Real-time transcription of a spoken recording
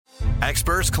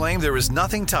Experts claim there is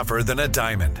nothing tougher than a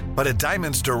diamond. But at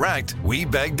Diamonds Direct, we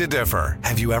beg to differ.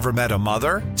 Have you ever met a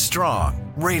mother?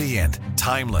 Strong, radiant,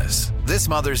 timeless. This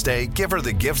Mother's Day, give her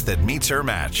the gift that meets her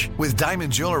match. With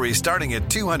diamond jewelry starting at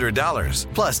 $200.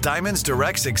 Plus, Diamonds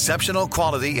Direct's exceptional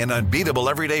quality and unbeatable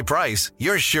everyday price,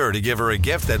 you're sure to give her a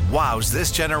gift that wows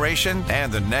this generation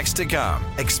and the next to come.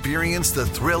 Experience the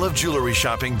thrill of jewelry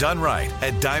shopping done right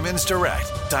at Diamonds Direct.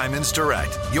 Diamonds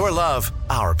Direct. Your love,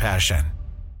 our passion.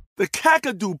 The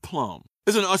Kakadu plum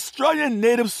is an Australian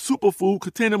native superfood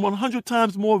containing 100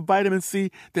 times more vitamin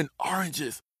C than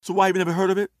oranges. So why have you never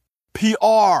heard of it?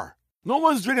 PR. No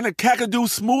one's drinking a Kakadu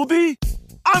smoothie?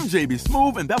 I'm JB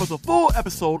Smoove, and that was a full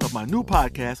episode of my new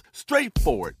podcast,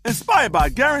 Straightforward, inspired by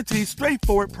guaranteed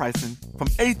straightforward pricing from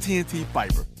AT&T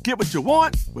Fiber. Get what you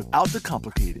want without the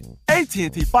complicated. AT&T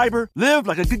Fiber, live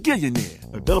like a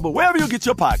gigillionaire. Available wherever you get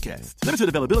your podcasts. Limited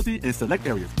availability in select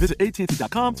areas. Visit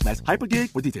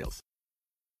AT&T.com/hypergig for details.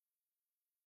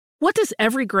 What does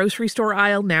every grocery store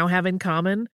aisle now have in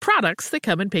common? Products that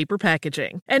come in paper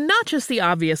packaging. And not just the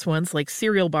obvious ones like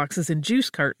cereal boxes and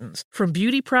juice cartons. From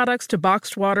beauty products to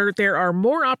boxed water, there are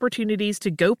more opportunities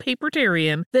to go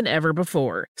papertarian than ever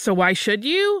before. So why should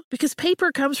you? Because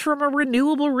paper comes from a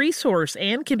renewable resource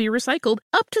and can be recycled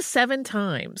up to 7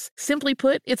 times. Simply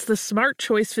put, it's the smart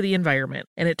choice for the environment.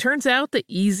 And it turns out the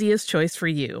easiest choice for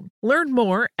you. Learn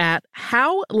more at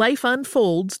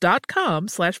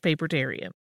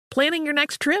howlifeunfolds.com/papertarian. Planning your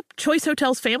next trip? Choice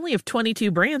Hotels' family of 22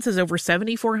 brands has over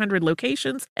 7,400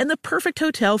 locations and the perfect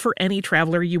hotel for any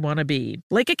traveler you want to be.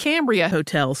 Like a Cambria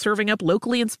Hotel, serving up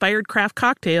locally inspired craft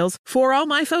cocktails for all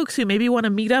my folks who maybe want to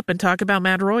meet up and talk about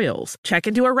Mad Royals. Check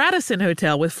into a Radisson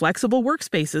Hotel with flexible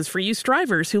workspaces for you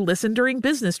strivers who listen during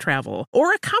business travel.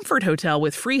 Or a Comfort Hotel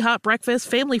with free hot breakfast,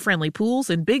 family-friendly pools,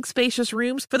 and big spacious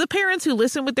rooms for the parents who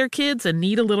listen with their kids and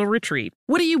need a little retreat.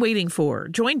 What are you waiting for?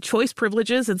 Join Choice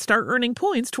Privileges and start earning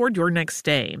points toward your next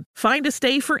stay. Find a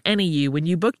stay for any you when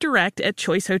you book direct at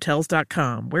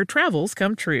choicehotels.com, where travels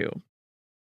come true.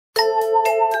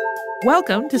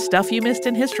 Welcome to Stuff You Missed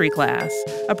in History Class,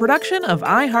 a production of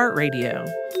iHeartRadio.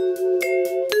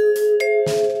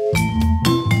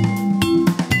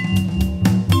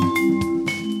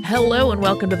 Hello and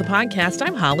welcome to the podcast.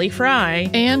 I'm Holly Fry.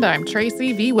 And I'm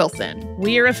Tracy V. Wilson.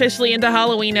 We are officially into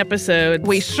Halloween episodes.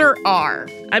 We sure are.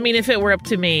 I mean, if it were up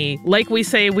to me, like we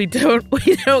say, we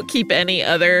don't keep any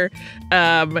other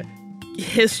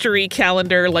history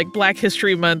calendar, like Black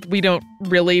History Month. We don't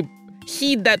really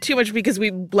heed that too much because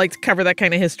we like to cover that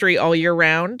kind of history all year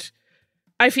round.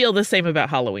 I feel the same about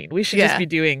Halloween. We should just be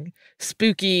doing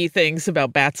spooky things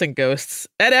about bats and ghosts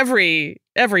at every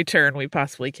turn we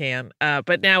possibly can.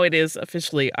 But now it is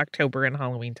officially October and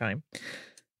Halloween time.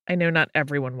 I know not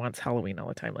everyone wants Halloween all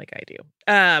the time like I do.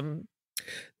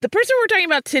 The person we're talking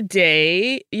about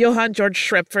today, Johann Georg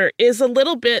Schrepfer, is a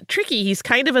little bit tricky. He's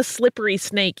kind of a slippery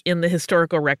snake in the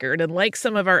historical record. And like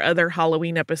some of our other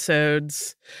Halloween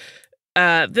episodes,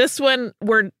 this one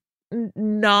we're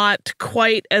not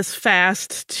quite as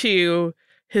fast to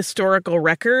historical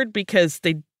record because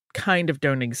they kind of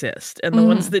don't exist. And the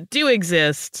ones that do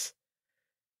exist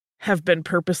have been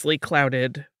purposely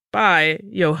clouded by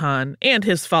Johann and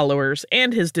his followers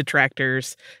and his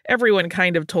detractors. Everyone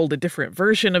kind of told a different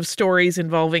version of stories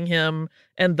involving him,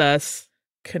 and thus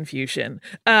confusion.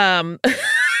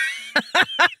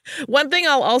 One thing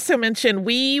I'll also mention,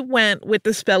 we went with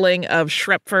the spelling of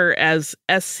Schrepfer as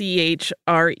Schrepfer.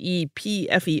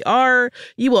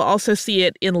 You will also see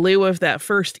it in lieu of that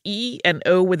first E and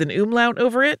O with an umlaut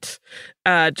over it.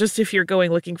 Just if you're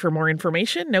going looking for more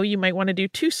information, you might want to do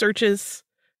 2 searches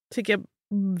to get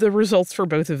the results for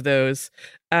both of those.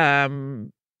 I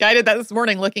did that this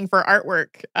morning looking for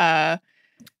artwork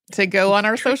to go on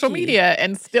our social media,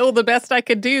 and still the best I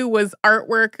could do was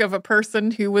artwork of a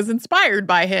person who was inspired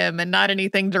by him and not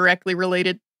anything directly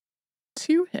related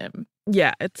to him.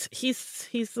 Yeah, he's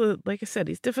like I said,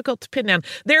 he's difficult to pin down.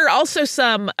 There are also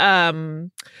some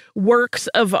works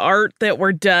of art that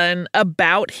were done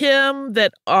about him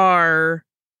that are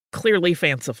clearly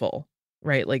fanciful,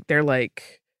 right? Like they're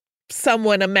like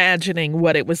someone imagining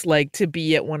what it was like to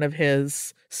be at one of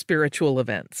his spiritual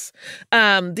events.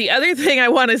 The other thing I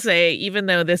want to say, even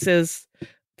though this is,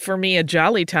 for me, a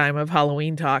jolly time of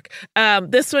Halloween talk,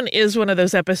 this one is one of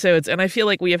those episodes, and I feel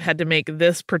like we have had to make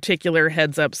this particular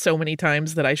heads up so many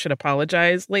times that I should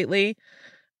apologize lately.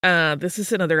 This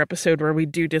is another episode where we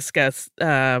do discuss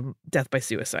death by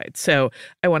suicide. So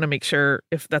I want to make sure,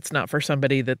 if that's not for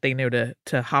somebody, that they know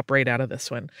to hop right out of this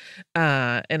one.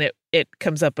 And it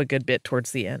comes up a good bit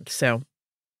towards the end. So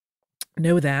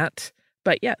know that.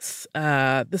 But yes,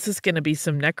 this is going to be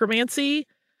some necromancy,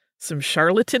 some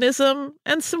charlatanism,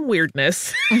 and some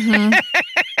weirdness. Mhm.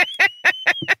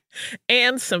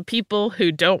 And some people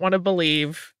who don't want to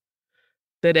believe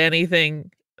that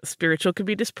anything spiritual could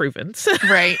be disproven. So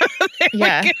Right.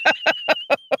 Yeah.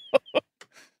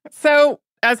 So,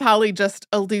 as Holly just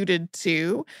alluded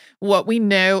to, what we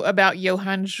know about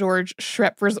Johann Georg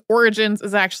Schrepfer's origins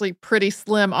is actually pretty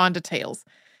slim on details.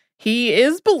 He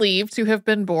is believed to have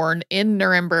been born in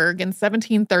Nuremberg in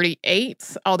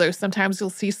 1738, although sometimes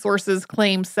you'll see sources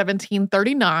claim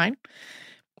 1739.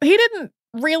 He didn't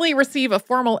really receive a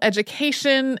formal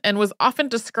education and was often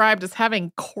described as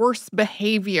having coarse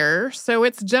behavior, so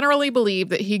it's generally believed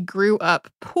that he grew up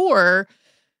poor.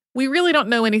 We really don't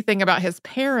know anything about his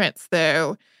parents,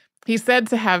 though. He's said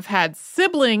to have had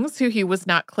siblings who he was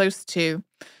not close to.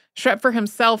 Schrepfer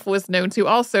himself was known to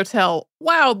also tell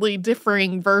wildly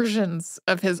differing versions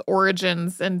of his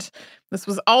origins, and this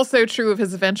was also true of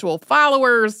his eventual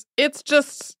followers. It's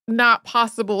just not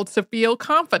possible to feel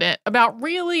confident about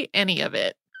really any of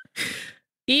it.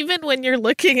 even when you're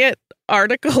looking at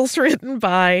articles written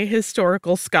by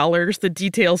historical scholars, the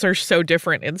details are so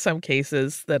different in some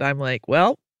cases that I'm like,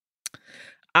 well,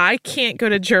 I can't go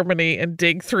to Germany and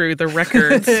dig through the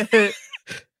records.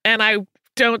 And I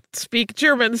don't speak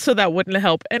German, so that wouldn't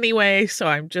help anyway. So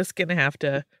I'm just going to have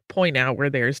to point out where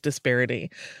there's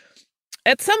disparity.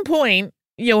 At some point,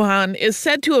 Johann is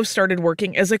said to have started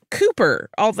working as a cooper,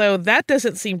 although that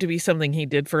doesn't seem to be something he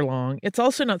did for long. It's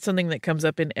also not something that comes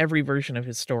up in every version of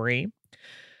his story.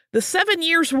 The 7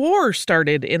 Years' War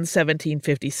started in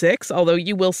 1756, although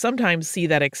you will sometimes see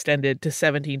that extended to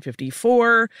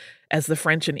 1754 as the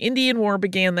French and Indian War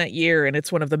began that year, and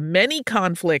it's one of the many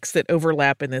conflicts that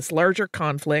overlap in this larger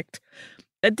conflict.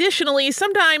 Additionally,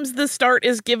 sometimes the start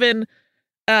is given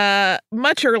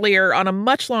much earlier on a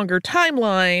much longer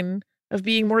timeline of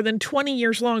being more than 20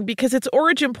 years long because its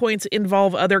origin points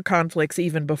involve other conflicts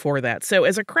even before that. So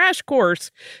as a crash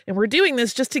course, and we're doing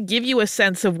this just to give you a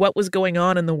sense of what was going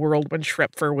on in the world when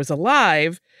Schrepfer was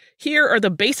alive, here are the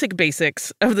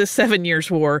basics of the 7 Years'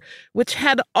 War, which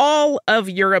had all of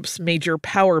Europe's major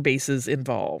power bases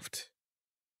involved.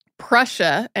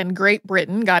 Prussia and Great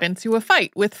Britain got into a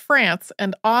fight with France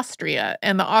and Austria,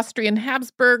 and the Austrian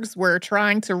Habsburgs were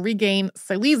trying to regain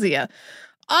Silesia.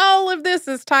 All of this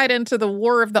is tied into the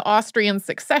War of the Austrian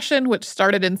Succession, which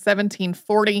started in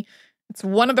 1740. It's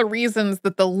one of the reasons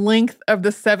that the length of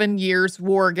the 7 Years'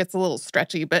 War gets a little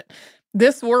stretchy, but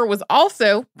this war was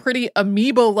also pretty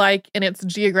amoeba-like in its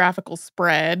geographical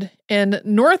spread. In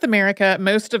North America,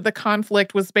 most of the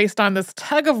conflict was based on this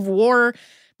tug of war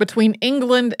between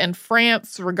England and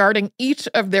France regarding each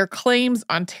of their claims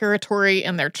on territory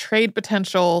and their trade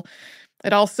potential.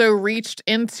 It also reached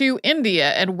into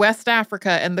India and West Africa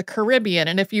and the Caribbean.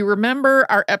 And if you remember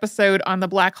our episode on the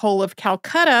Black Hole of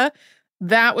Calcutta,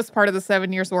 that was part of the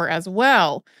 7 Years' War as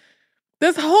well.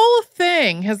 This whole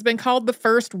thing has been called the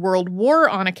First World War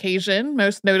on occasion,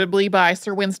 most notably by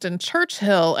Sir Winston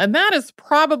Churchill, and that is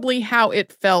probably how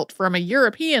it felt from a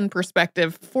European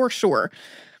perspective, for sure.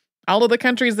 All of the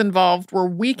countries involved were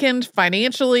weakened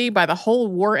financially by the whole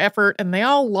war effort, and they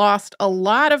all lost a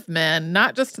lot of men,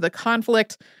 not just to the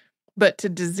conflict, but to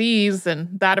disease,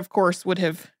 and that, of course, would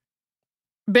have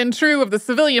been true of the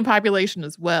civilian population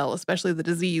as well, especially the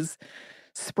disease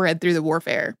spread through the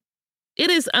warfare. It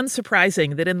is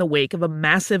unsurprising that in the wake of a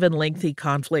massive and lengthy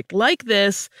conflict like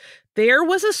this, there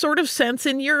was a sort of sense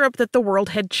in Europe that the world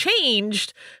had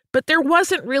changed, but there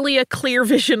wasn't really a clear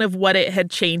vision of what it had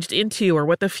changed into or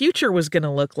what the future was going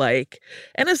to look like.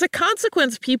 And as a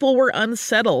consequence, people were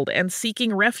unsettled and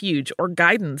seeking refuge or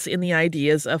guidance in the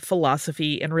ideas of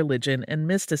philosophy and religion and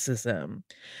mysticism.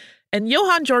 And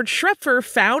Johann Georg Schrepfer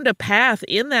found a path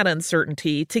in that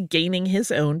uncertainty to gaining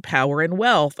his own power and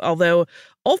wealth, although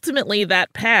ultimately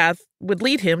that path would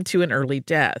lead him to an early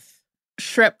death.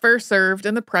 Schrepfer served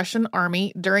in the Prussian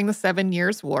army during the 7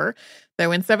 Years' War,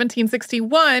 though in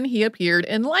 1761 he appeared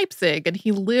in Leipzig and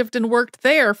he lived and worked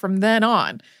there from then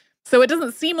on. So it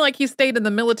doesn't seem like he stayed in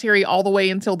the military all the way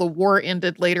until the war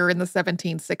ended later in the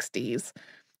 1760s.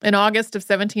 In August of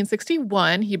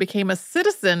 1761, he became a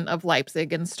citizen of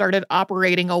Leipzig and started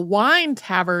operating a wine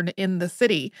tavern in the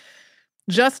city.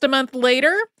 Just a month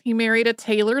later, he married a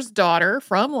tailor's daughter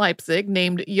from Leipzig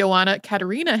named Johanna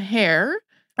Katharina Herr.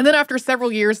 And then after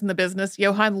several years in the business,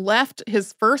 Johann left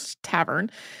his first tavern.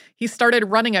 He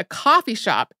started running a coffee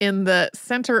shop in the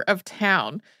center of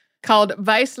town called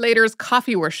Weisleder's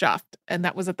Kaffeewirtschaft, and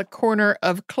that was at the corner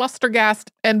of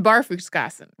Klostergast and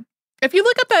Barfußgassen. If you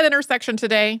look up that intersection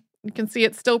today, you can see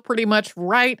it's still pretty much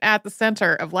right at the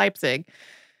center of Leipzig.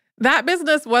 That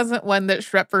business wasn't one that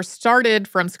Schrepfer started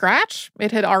from scratch.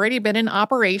 It had already been in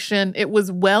operation. It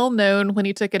was well known when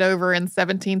he took it over in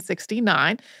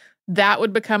 1769. That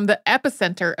would become the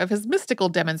epicenter of his mystical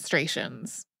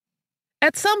demonstrations.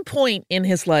 At some point in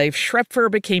his life, Schrepfer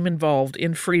became involved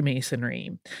in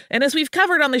Freemasonry. And as we've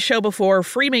covered on the show before,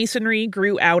 Freemasonry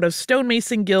grew out of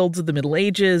stonemason guilds of the Middle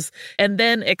Ages and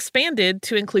then expanded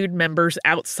to include members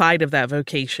outside of that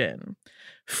vocation.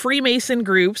 Freemason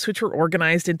groups, which were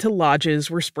organized into lodges,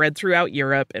 were spread throughout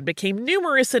Europe and became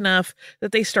numerous enough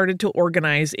that they started to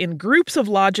organize in groups of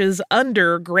lodges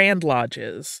under Grand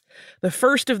Lodges. The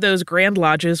first of those Grand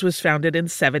Lodges was founded in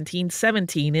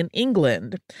 1717 in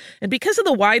England. And because of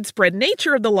the widespread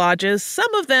nature of the lodges,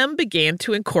 some of them began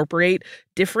to incorporate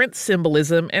different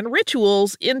symbolism and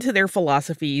rituals into their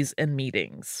philosophies and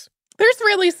meetings. There's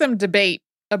really some debate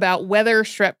about whether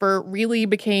Schrepfer really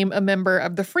became a member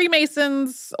of the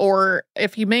Freemasons or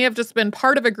if he may have just been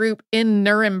part of a group in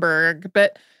Nuremberg.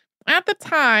 But at the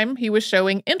time he was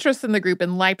showing interest in the group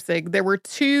in Leipzig, there were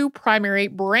two primary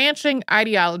branching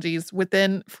ideologies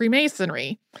within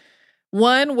Freemasonry.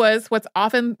 One was what's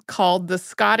often called the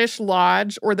Scottish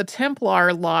Lodge or the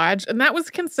Templar Lodge, and that was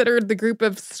considered the group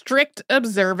of strict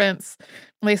observance.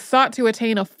 They sought to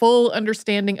attain a full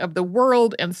understanding of the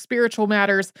world and spiritual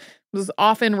matters. It was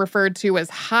often referred to as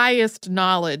highest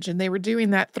knowledge, and they were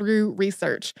doing that through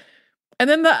research. And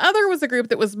then the other was a group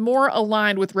that was more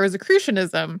aligned with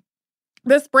Rosicrucianism.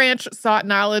 This branch sought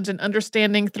knowledge and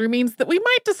understanding through means that we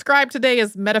might describe today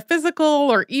as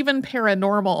metaphysical or even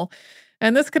paranormal.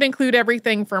 And this could include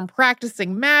everything from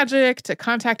practicing magic to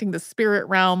contacting the spirit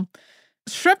realm.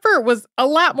 Schrepfer was a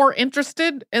lot more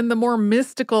interested in the more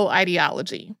mystical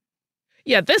ideology.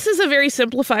 Yeah, this is a very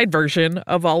simplified version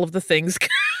of all of the things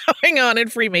going on in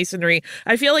Freemasonry.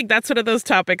 I feel like that's one of those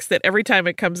topics that every time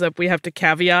it comes up, we have to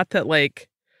caveat that, like,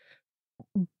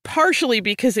 partially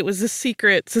because it was a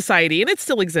secret society, and it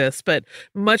still exists, but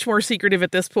much more secretive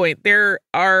at this point. There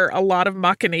are a lot of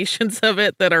machinations of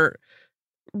it that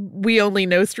we only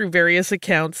know through various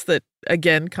accounts that,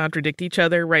 again, contradict each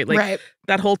other, right? Like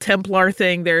that whole Templar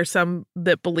thing, there are some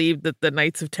that believe that the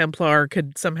Knights of Templar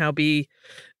could somehow be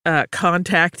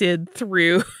contacted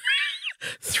through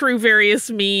through various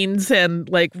means and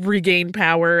like regain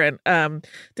power. And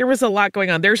there was a lot going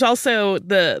on. There's also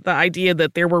the idea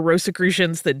that there were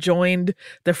Rosicrucians that joined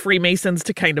the Freemasons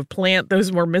to kind of plant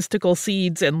those more mystical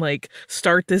seeds and like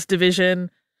start this division.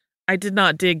 I did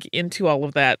not dig into all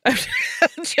of that.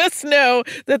 Just know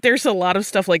that there's a lot of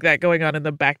stuff like that going on in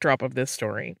the backdrop of this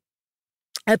story.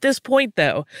 At this point,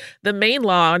 though, the main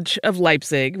lodge of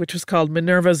Leipzig, which was called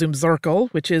Minerva zum Circle,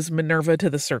 which is Minerva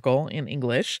to the Circle in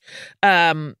English,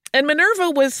 and Minerva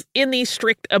was in the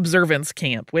strict observance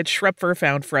camp, which Schrepfer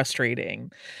found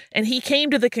frustrating. And he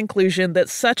came to the conclusion that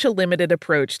such a limited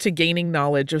approach to gaining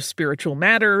knowledge of spiritual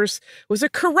matters was a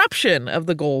corruption of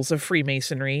the goals of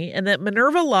Freemasonry, and that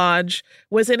Minerva Lodge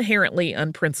was inherently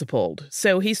unprincipled.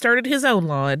 So he started his own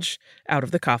lodge out of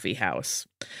the coffee house.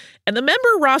 And the member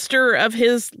roster of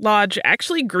his lodge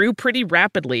actually grew pretty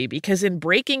rapidly because in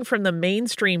breaking from the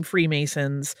mainstream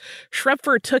Freemasons,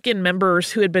 Schrepfer took in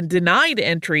members who had been denied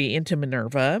entry into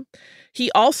Minerva. He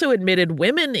also admitted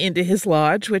women into his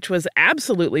lodge, which was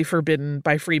absolutely forbidden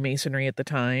by Freemasonry at the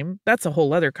time. That's a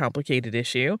whole other complicated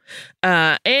issue.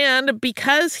 And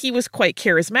because he was quite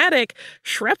charismatic,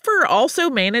 Schrepfer also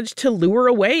managed to lure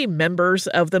away members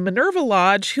of the Minerva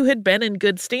Lodge who had been in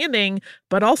good standing,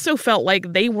 but also felt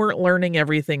like they weren't learning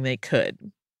everything they could.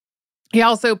 He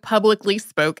also publicly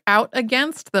spoke out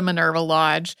against the Minerva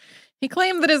Lodge. He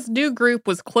claimed that his new group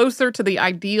was closer to the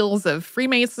ideals of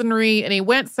Freemasonry, and he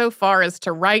went so far as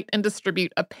to write and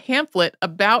distribute a pamphlet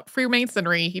about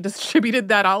Freemasonry. He distributed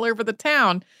that all over the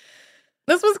town.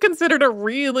 This was considered a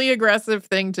really aggressive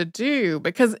thing to do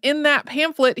because in that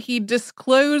pamphlet, he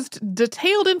disclosed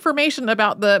detailed information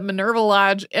about the Minerva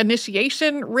Lodge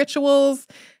initiation rituals.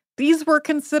 These were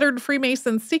considered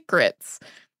Freemason secrets.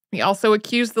 He also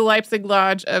accused the Leipzig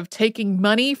Lodge of taking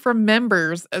money from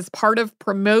members as part of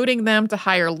promoting them to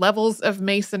higher levels of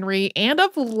Masonry and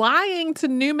of lying to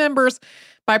new members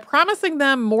by promising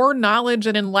them more knowledge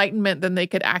and enlightenment than they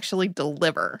could actually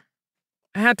deliver.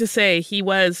 I have to say, he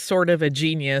was sort of a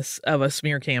genius of a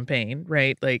smear campaign,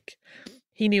 right? Like,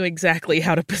 he knew exactly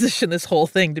how to position this whole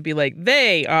thing to be like,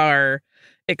 they are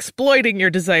exploiting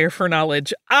your desire for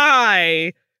knowledge.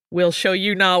 I will show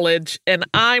you knowledge, and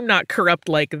I'm not corrupt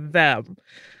like them.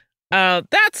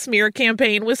 That smear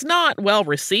campaign was not well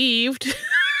received,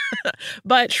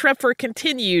 but Schrepfer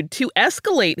continued to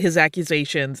escalate his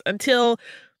accusations until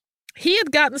he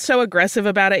had gotten so aggressive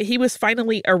about it, he was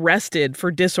finally arrested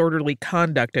for disorderly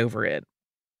conduct over it.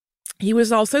 He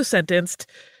was also sentenced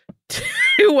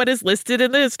to what is listed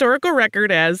in the historical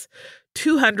record as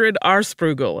 200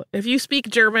 Arsprügel. If you speak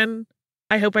German,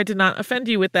 I hope I did not offend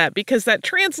you with that, because that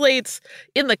translates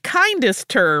in the kindest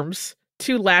terms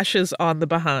to lashes on the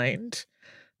behind.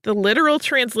 The literal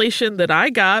translation that I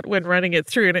got when running it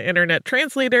through an internet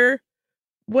translator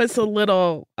was a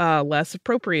little less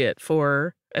appropriate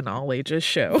for an all ages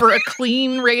show. For a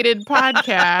clean rated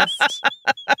podcast.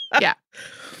 Yeah.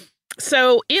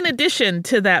 So in addition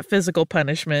to that physical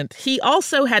punishment, he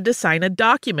also had to sign a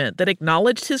document that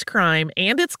acknowledged his crime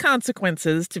and its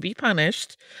consequences to be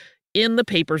punished in the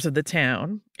papers of the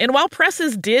town. And while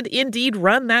presses did indeed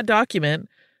run that document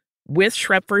with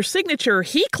Schrepfer's signature,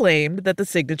 he claimed that the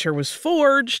signature was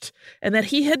forged and that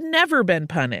he had never been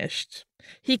punished.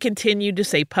 He continued to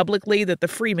say publicly that the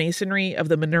Freemasonry of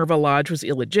the Minerva Lodge was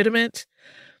illegitimate.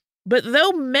 But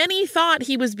though many thought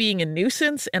he was being a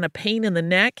nuisance and a pain in the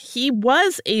neck, he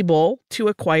was able to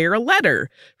acquire a letter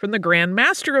from the Grand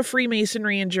Master of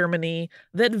Freemasonry in Germany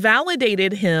that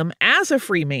validated him as a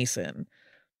Freemason.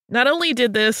 Not only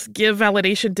did this give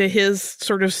validation to his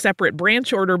sort of separate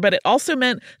branch order, but it also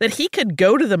meant that he could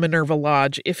go to the Minerva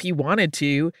Lodge if he wanted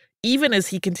to, even as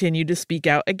he continued to speak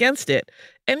out against it.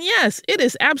 And yes, it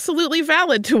is absolutely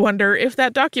valid to wonder if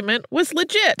that document was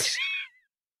legit.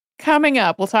 Coming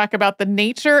up, we'll talk about the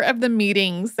nature of the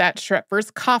meetings at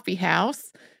Schrepfer's Coffee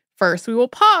House. First, we will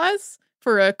pause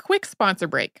for a quick sponsor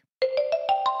break.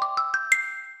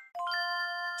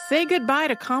 Say goodbye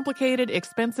to complicated,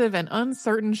 expensive, and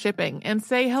uncertain shipping, and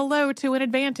say hello to an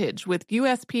advantage with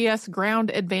USPS Ground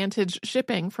Advantage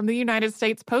shipping from the United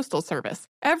States Postal Service.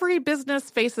 Every business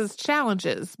faces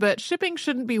challenges, but shipping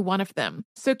shouldn't be one of them.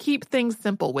 So keep things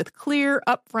simple with clear,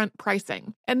 upfront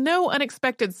pricing, and no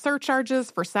unexpected surcharges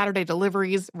for Saturday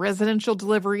deliveries, residential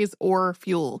deliveries, or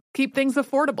fuel. Keep things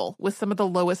affordable with some of the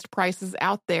lowest prices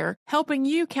out there, helping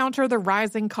you counter the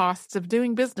rising costs of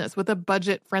doing business with a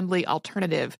budget-friendly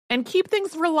alternative. And keep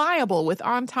things reliable with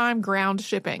on-time ground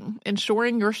shipping,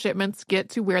 ensuring your shipments get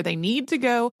to where they need to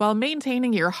go while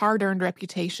maintaining your hard-earned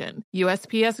reputation.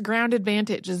 USPS Ground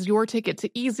Advantage is your ticket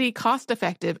to easy,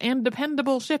 cost-effective, and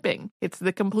dependable shipping. It's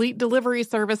the complete delivery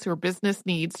service your business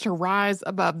needs to rise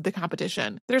above the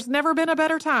competition. There's never been a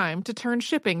better time to turn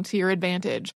shipping to your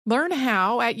advantage. Learn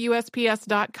how at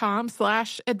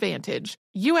USPS.com/advantage.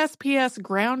 USPS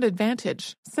Ground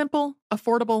Advantage. Simple,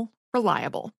 affordable,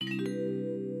 reliable.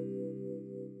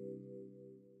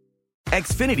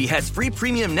 Xfinity has free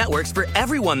premium networks for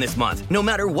everyone this month, no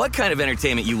matter what kind of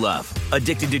entertainment you love.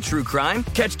 Addicted to true crime?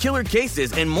 Catch killer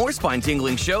cases and more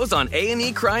spine-tingling shows on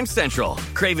A&E Crime Central.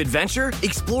 Crave adventure?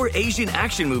 Explore Asian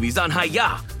action movies on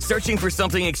Hi-YAH. Searching for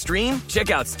something extreme?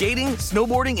 Check out skating,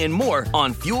 snowboarding, and more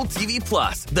on Fuel TV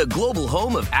Plus, the global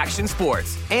home of action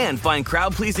sports. And find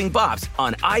crowd-pleasing bops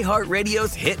on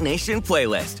iHeartRadio's Hit Nation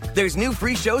playlist. There's new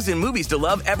free shows and movies to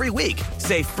love every week.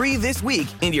 Say free this week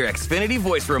in your Xfinity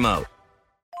voice remote.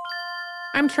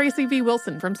 I'm Tracy V.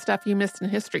 Wilson from Stuff You Missed in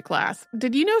History class.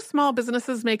 Did you know small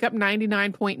businesses make up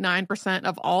 99.9%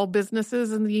 of all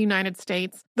businesses in the United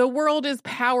States? The world is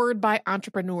powered by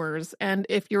entrepreneurs, and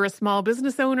if you're a small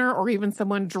business owner or even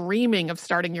someone dreaming of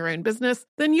starting your own business,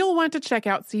 then you'll want to check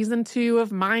out Season 2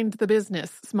 of Mind the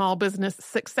Business, Small Business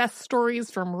Success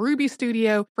Stories from Ruby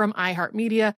Studio, from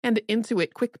iHeartMedia, and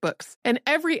Intuit QuickBooks. And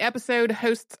every episode,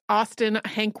 hosts Austin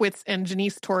Hankwitz and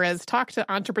Janice Torres talk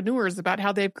to entrepreneurs about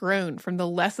how they've grown from the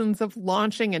lessons of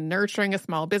launching and nurturing a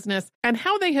small business and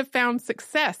how they have found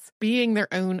success being their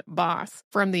own boss.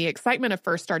 From the excitement of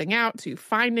first starting out to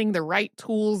finding the right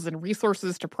tools and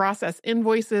resources to process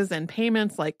invoices and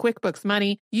payments like QuickBooks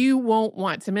Money, you won't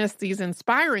want to miss these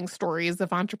inspiring stories of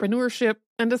entrepreneurship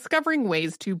and discovering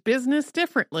ways to business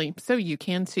differently so you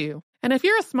can too. And if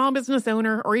you're a small business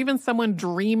owner or even someone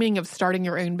dreaming of starting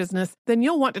your own business, then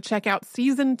you'll want to check out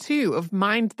Season 2 of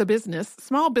Mind the Business,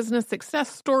 Small Business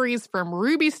Success Stories from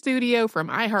Ruby Studio, from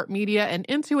iHeartMedia, and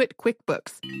Intuit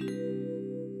QuickBooks.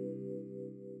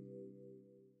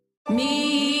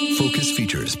 Focus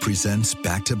Features presents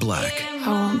Back to Black. I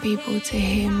want people to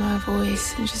hear my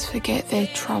voice and just forget their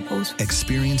troubles.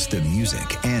 Experience the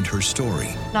music and her story.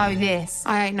 Know this,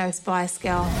 I ain't no Spice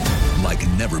Girl. Like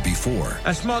never before.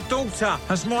 That's my daughter.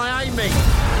 That's my Amy.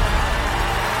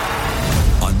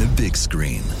 On the big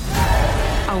screen.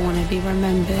 I want to be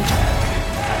remembered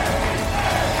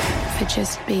for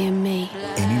just being me.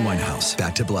 Amy Winehouse,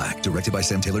 Back to Black, directed by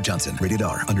Sam Taylor Johnson. Rated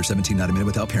R, under 17, not a minute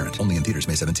without parent. Only in theaters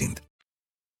May 17th.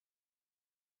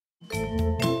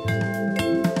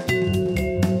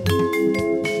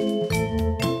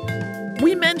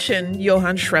 mention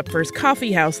Johann Schrepfer's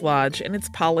Coffee House Lodge and its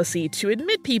policy to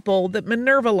admit people that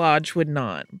Minerva Lodge would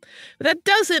not. But that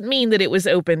doesn't mean that it was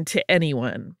open to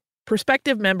anyone.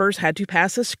 Prospective members had to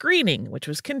pass a screening, which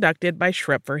was conducted by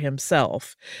Schrepfer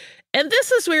himself. And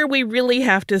this is where we really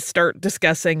have to start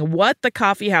discussing what the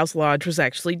Coffee House Lodge was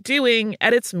actually doing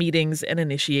at its meetings and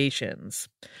initiations.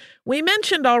 We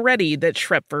mentioned already that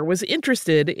Schrepfer was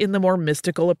interested in the more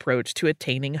mystical approach to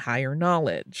attaining higher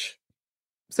knowledge.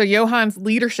 So Johann's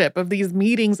leadership of these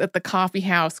meetings at the coffee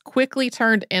house quickly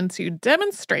turned into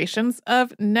demonstrations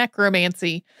of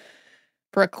necromancy.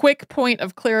 For a quick point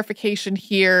of clarification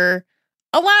here,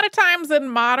 a lot of times in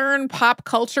modern pop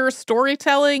culture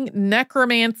storytelling,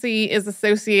 necromancy is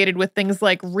associated with things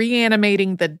like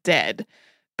reanimating the dead.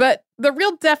 But the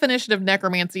real definition of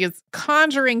necromancy is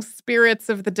conjuring spirits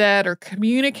of the dead or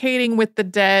communicating with the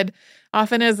dead,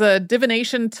 often as a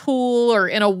divination tool or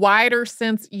in a wider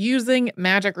sense, using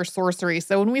magic or sorcery.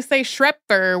 So when we say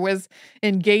Schrepfer was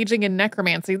engaging in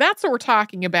necromancy, that's what we're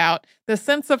talking about, the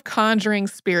sense of conjuring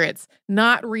spirits,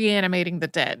 not reanimating the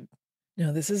dead.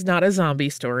 No, this is not a zombie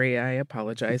story. I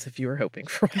apologize if you were hoping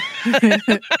for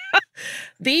that.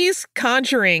 These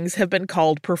conjurings have been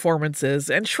called performances,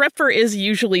 and Schrepfer is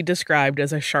usually described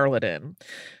as a charlatan.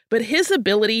 But his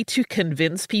ability to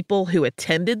convince people who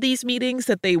attended these meetings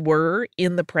that they were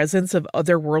in the presence of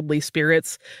otherworldly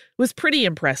spirits was pretty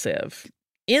impressive.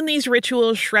 In these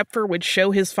rituals, Schrepfer would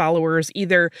show his followers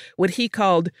either what he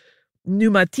called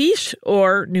pneumatisch,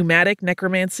 or pneumatic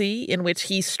necromancy, in which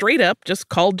he straight up just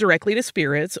called directly to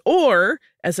spirits, or,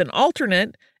 as an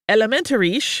alternate,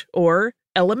 elementarisch, or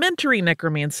elementary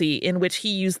necromancy, in which he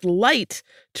used light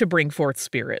to bring forth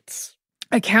spirits.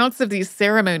 Accounts of these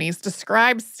ceremonies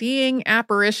describe seeing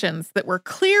apparitions that were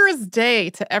clear as day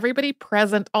to everybody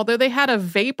present, although they had a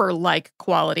vapor-like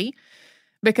quality.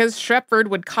 Because Schrepfer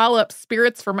would call up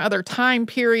spirits from other time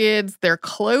periods, their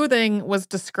clothing was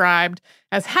described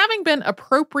as having been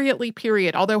appropriately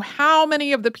period. Although how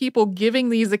many of the people giving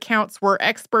these accounts were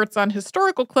experts on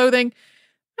historical clothing,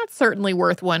 that's certainly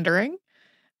worth wondering.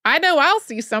 I know I'll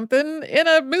see something in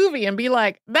a movie and be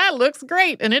like, that looks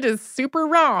great, and it is super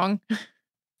wrong.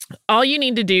 All you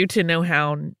need to do to know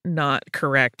how not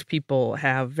correct people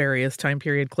have various time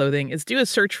period clothing is do a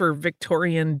search for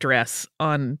Victorian dress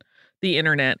on the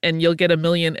internet, and you'll get a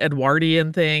million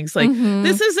Edwardian things. Like,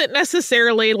 this isn't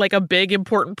necessarily like a big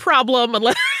important problem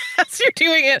unless you're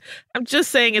doing it. I'm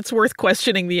just saying it's worth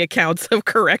questioning the accounts of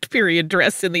correct period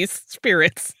dress in these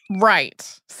spirits.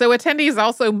 Right. So attendees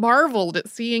also marveled at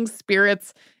seeing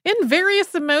spirits in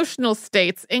various emotional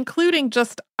states, including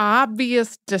just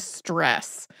obvious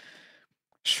distress.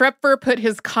 Schrepfer put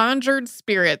his conjured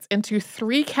spirits into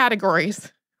 3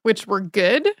 categories, which were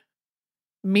good,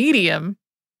 medium,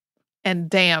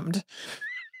 and damned.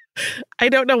 I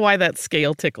don't know why that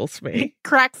scale tickles me. It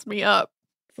cracks me up.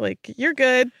 It's like, you're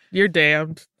good, you're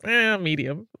damned,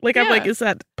 medium. Like, yeah. I'm like, is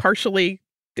that partially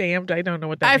damned? I don't know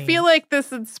what that means. I feel like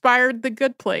this inspired The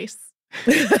Good Place.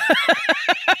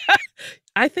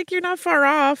 I think you're not far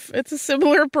off. It's a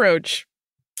similar approach.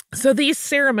 So these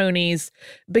ceremonies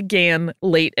began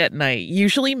late at night,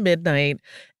 usually midnight,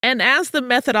 and as the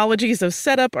methodologies of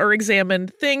setup are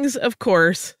examined, things, of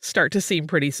course, start to seem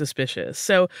pretty suspicious.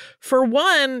 So, for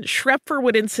one, Schrepfer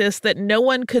would insist that no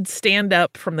one could stand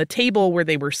up from the table where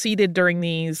they were seated during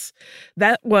these.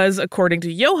 That was, according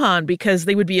to Johann, because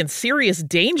they would be in serious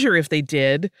danger if they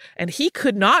did, and he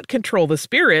could not control the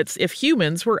spirits if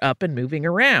humans were up and moving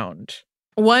around.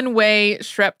 One way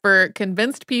Schrepfer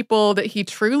convinced people that he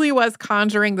truly was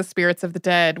conjuring the spirits of the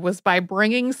dead was by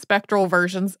bringing spectral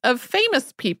versions of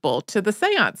famous people to the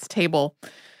seance table.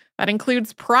 That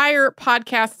includes prior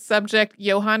podcast subject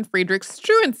Johann Friedrich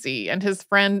Struensee and his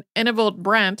friend Enevold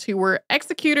Brandt, who were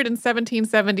executed in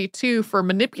 1772 for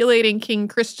manipulating King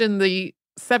Christian VII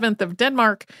of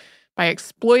Denmark by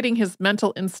exploiting his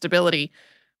mental instability.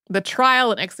 The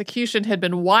trial and execution had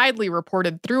been widely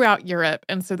reported throughout Europe,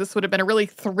 and so this would have been a really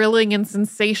thrilling and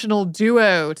sensational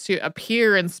duo to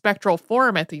appear in spectral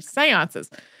form at these seances.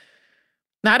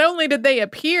 Not only did they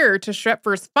appear to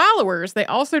Schrepfer's followers, they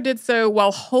also did so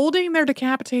while holding their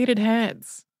decapitated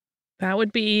heads. That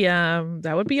would be a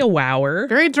wower.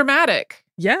 Very dramatic.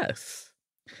 Yes.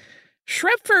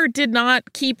 Schrepfer did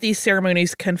not keep these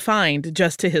ceremonies confined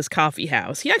just to his coffee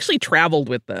house. He actually traveled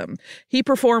with them. He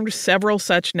performed several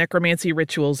such necromancy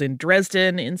rituals in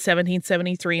Dresden in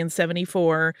 1773 and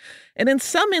 74. And in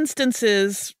some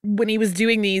instances, when he was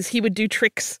doing these, he would do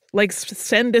tricks like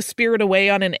send a spirit away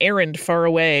on an errand far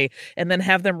away and then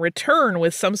have them return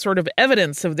with some sort of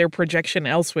evidence of their projection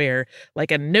elsewhere,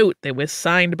 like a note that was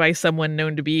signed by someone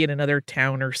known to be in another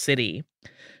town or city.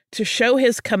 To show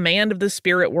his command of the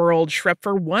spirit world,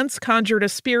 Shrepfer once conjured a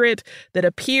spirit that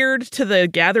appeared to the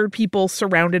gathered people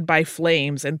surrounded by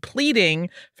flames and pleading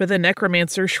for the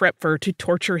necromancer Shrepfer to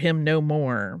torture him no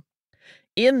more.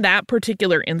 In that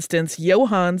particular instance,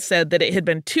 Johann said that it had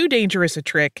been too dangerous a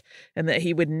trick and that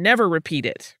he would never repeat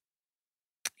it.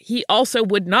 He also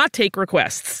would not take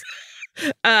requests.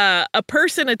 A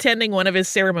person attending one of his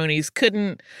ceremonies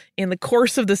couldn't, in the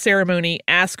course of the ceremony,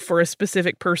 ask for a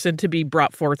specific person to be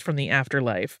brought forth from the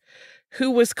afterlife.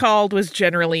 Who was called was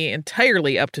generally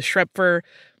entirely up to Shrepfer,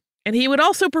 and he would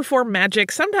also perform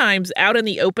magic sometimes out in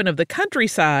the open of the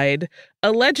countryside,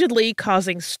 allegedly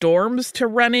causing storms to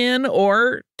run in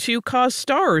or to cause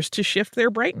stars to shift their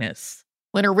brightness.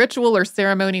 When a ritual or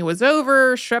ceremony was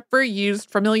over, Shrepfer used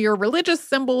familiar religious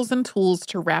symbols and tools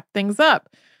to wrap things up.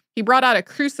 He brought out a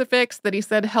crucifix that he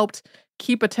said helped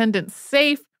keep attendants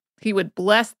safe. He would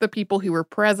bless the people who were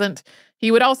present. He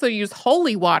would also use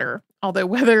holy water, although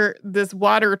whether this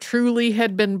water truly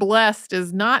had been blessed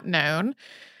is not known.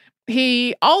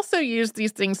 He also used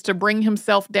these things to bring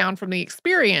himself down from the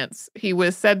experience. He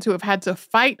was said to have had to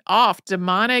fight off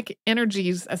demonic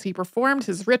energies as he performed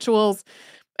his rituals.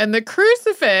 And the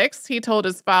crucifix, he told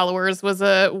his followers, was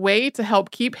a way to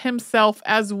help keep himself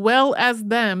as well as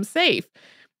them safe.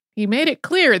 He made it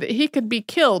clear that he could be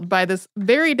killed by this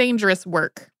very dangerous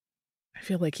work. I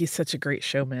feel like he's such a great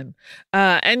showman.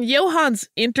 And Johann's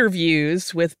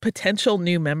interviews with potential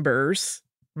new members,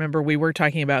 remember we were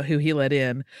talking about who he let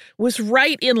in, was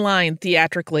right in line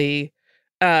theatrically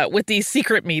with these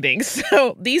secret meetings.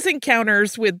 So these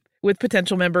encounters with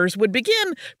potential members would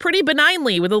begin pretty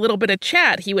benignly with a little bit of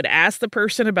chat. He would ask the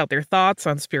person about their thoughts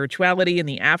on spirituality and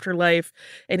the afterlife,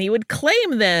 and he would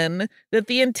claim then that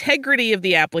the integrity of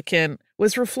the applicant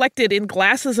was reflected in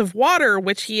glasses of water,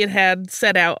 which he had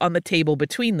set out on the table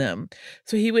between them.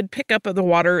 So he would pick up the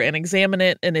water and examine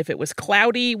it, and if it was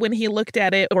cloudy when he looked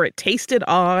at it or it tasted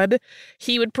odd,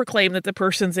 he would proclaim that the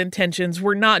person's intentions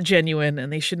were not genuine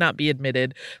and they should not be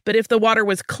admitted. But if the water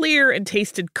was clear and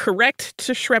tasted correct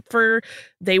to Shrepfer,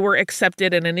 they were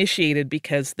accepted and initiated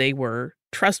because they were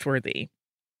trustworthy.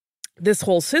 This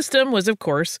whole system was, of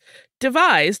course,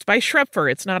 devised by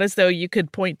Shrepfer. It's not as though you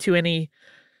could point to any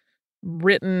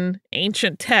written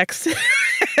ancient text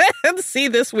and see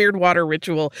this weird water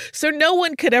ritual. So no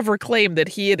one could ever claim that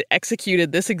he had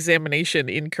executed this examination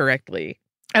incorrectly.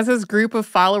 As his group of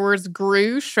followers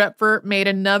grew, Shrepfer made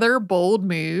another bold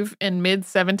move in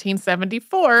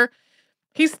mid-1774.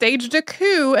 He staged a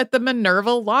coup at the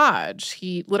Minerva Lodge.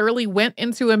 He literally went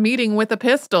into a meeting with a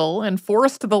pistol and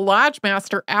forced the lodge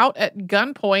master out at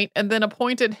gunpoint and then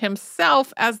appointed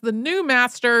himself as the new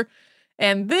master.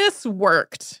 And this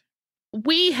worked.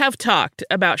 We have talked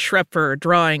about Shrepfer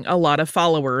drawing a lot of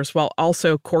followers while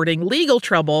also courting legal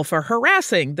trouble for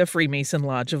harassing the Freemason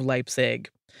Lodge of Leipzig.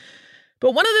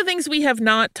 But one of the things we have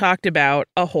not talked about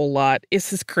a whole lot is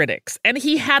his critics, and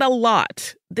he had a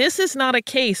lot. This is not a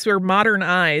case where modern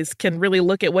eyes can really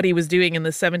look at what he was doing in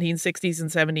the 1760s and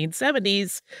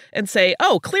 1770s and say,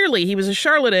 oh, clearly he was a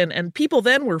charlatan and people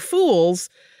then were fools.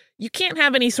 You can't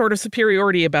have any sort of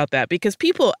superiority about that because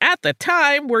people at the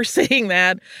time were saying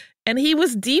that. And he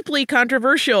was deeply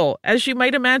controversial, as you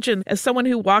might imagine, as someone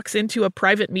who walks into a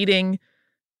private meeting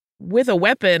with a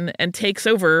weapon and takes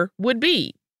over would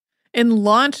be. In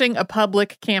launching a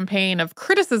public campaign of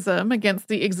criticism against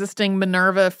the existing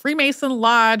Minerva Freemason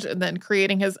Lodge and then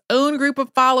creating his own group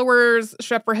of followers,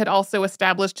 Shrepfer had also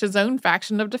established his own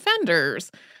faction of defenders.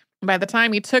 By the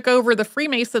time he took over the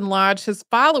Freemason Lodge, his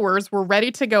followers were ready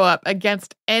to go up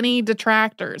against any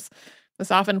detractors. This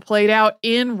often played out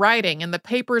in writing in the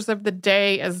papers of the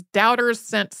day as doubters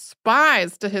sent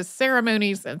spies to his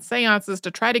ceremonies and seances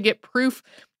to try to get proof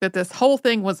that this whole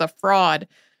thing was a fraud.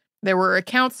 There were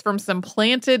accounts from some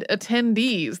planted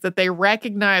attendees that they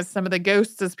recognized some of the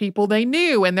ghosts as people they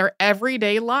knew in their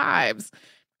everyday lives.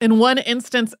 In one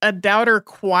instance, a doubter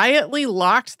quietly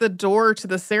locked the door to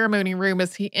the ceremony room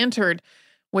as he entered,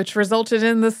 which resulted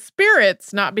in the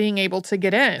spirits not being able to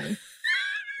get in.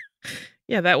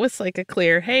 Yeah, that was like a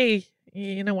clear, hey,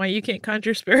 you know why you can't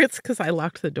conjure spirits? Because I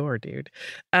locked the door, dude.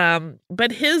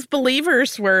 But his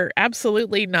believers were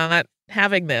absolutely not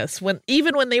having this.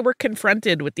 Even when they were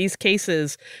confronted with these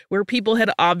cases where people had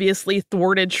obviously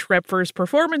thwarted Shrepfer's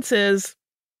performances,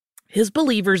 his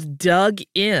believers dug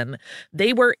in.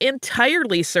 They were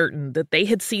entirely certain that they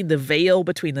had seen the veil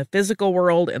between the physical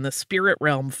world and the spirit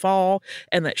realm fall,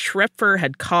 and that Shrepfer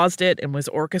had caused it and was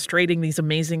orchestrating these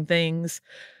amazing things.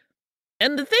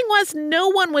 And the thing was, no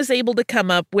one was able to come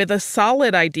up with a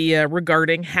solid idea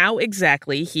regarding how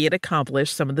exactly he had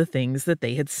accomplished some of the things that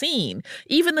they had seen.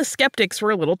 Even the skeptics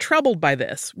were a little troubled by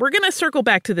this. We're going to circle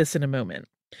back to this in a moment.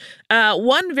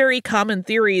 One very common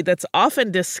theory that's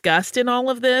often discussed in all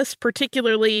of this,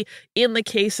 particularly in the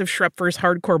case of Schrepfer's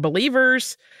hardcore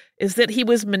believers, is that he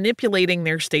was manipulating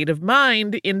their state of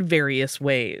mind in various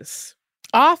ways.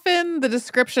 Often, the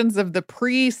descriptions of the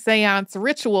pre-seance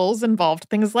rituals involved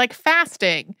things like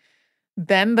fasting.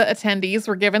 Then the attendees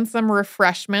were given some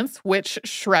refreshments, which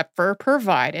Schrepfer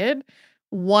provided.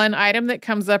 One item that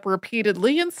comes up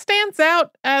repeatedly and stands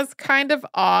out as kind of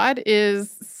odd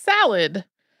is salad.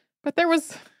 But there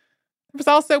was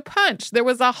also punch. There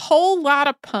was a whole lot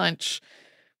of punch.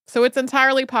 So it's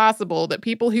entirely possible that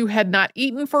people who had not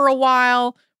eaten for a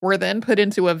while were then put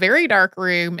into a very dark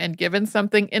room and given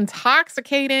something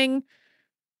intoxicating.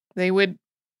 They would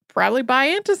probably buy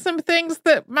into some things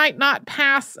that might not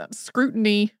pass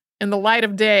scrutiny in the light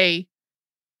of day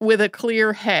with a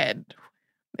clear head.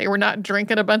 They were not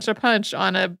drinking a bunch of punch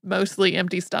on a mostly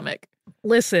empty stomach.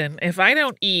 Listen, if I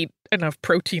don't eat enough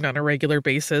protein on a regular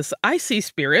basis, I see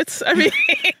spirits. I mean...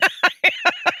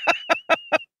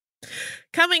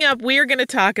 Coming up, we're going to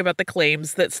talk about the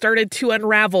claims that started to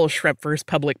unravel Schrepfer's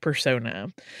public persona.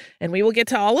 And we will get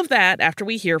to all of that after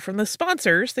we hear from the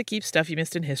sponsors that keep Stuff You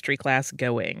Missed in History Class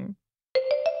going.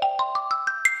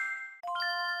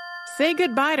 Say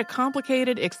goodbye to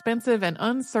complicated, expensive, and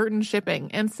uncertain shipping,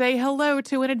 and say hello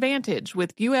to an advantage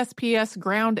with USPS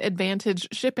Ground Advantage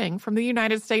shipping from the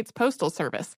United States Postal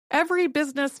Service. Every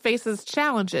business faces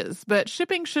challenges, but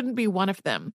shipping shouldn't be one of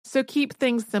them. So keep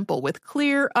things simple with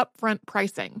clear, upfront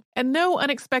pricing. And no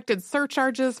unexpected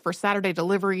surcharges for Saturday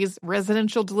deliveries,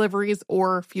 residential deliveries,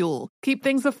 or fuel. Keep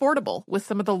things affordable with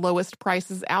some of the lowest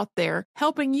prices out there,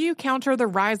 helping you counter the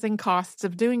rising costs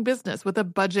of doing business with a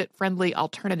budget-friendly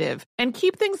alternative. And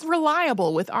keep things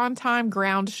reliable with on-time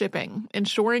ground shipping,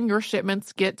 ensuring your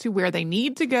shipments get to where they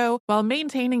need to go while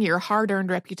maintaining your hard-earned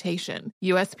reputation.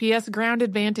 USPS Ground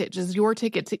Advantage is your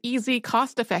ticket to easy,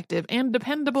 cost-effective, and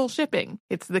dependable shipping.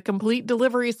 It's the complete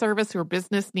delivery service your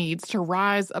business needs to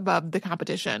rise above the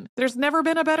competition. There's never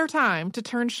been a better time to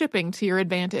turn shipping to your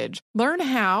advantage. Learn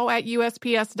how at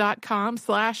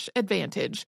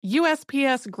USPS.com/advantage.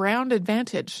 USPS Ground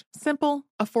Advantage. Simple,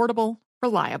 affordable,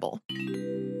 reliable.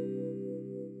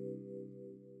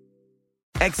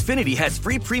 Xfinity has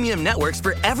free premium networks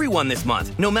for everyone this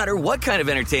month, no matter what kind of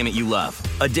entertainment you love.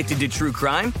 Addicted to true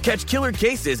crime? Catch killer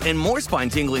cases and more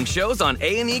spine-tingling shows on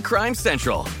A&E Crime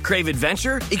Central. Crave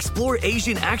adventure? Explore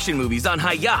Asian action movies on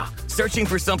Hi-YAH. Searching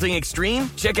for something extreme?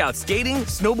 Check out skating,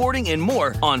 snowboarding, and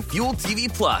more on Fuel TV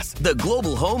Plus, the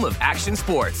global home of action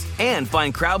sports. And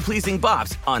find crowd-pleasing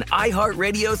bops on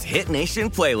iHeartRadio's Hit Nation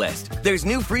playlist. There's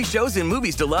new free shows and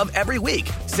movies to love every week.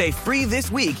 Say free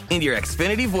this week in your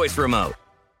Xfinity voice remote.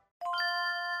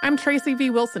 I'm Tracy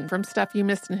V. Wilson from Stuff You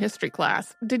Missed in History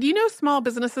Class. Did you know small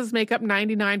businesses make up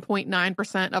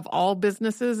 99.9% of all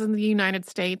businesses in the United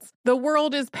States? The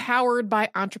world is powered by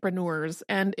entrepreneurs,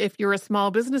 and if you're a small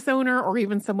business owner or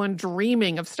even someone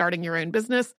dreaming of starting your own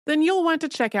business, then you'll want to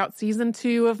check out Season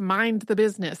 2 of Mind the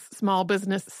Business, Small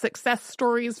Business Success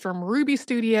Stories from Ruby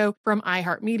Studio, from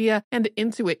iHeartMedia, and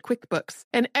Intuit QuickBooks.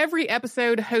 And every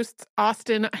episode, hosts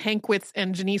Austin Hankwitz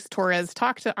and Janice Torres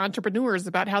talk to entrepreneurs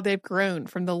about how they've grown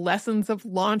from the lessons of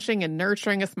launching and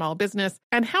nurturing a small business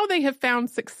and how they have found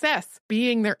success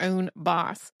being their own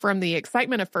boss. From the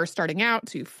excitement of first starting out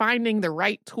to finding the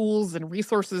right tools and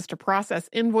resources to process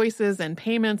invoices and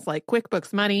payments like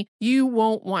QuickBooks Money, you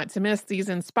won't want to miss these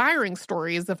inspiring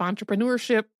stories of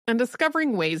entrepreneurship and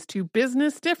discovering ways to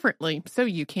business differently so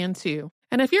you can too.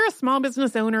 And if you're a small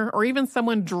business owner or even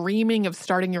someone dreaming of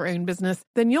starting your own business,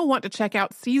 then you'll want to check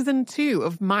out Season 2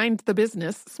 of Mind the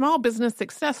Business, Small Business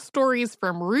Success Stories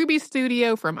from Ruby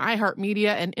Studio, from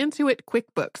iHeartMedia, and Intuit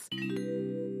QuickBooks.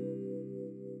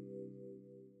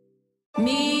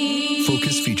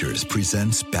 Focus Features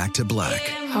presents Back to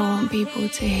Black. I want people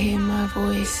to hear my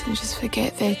voice and just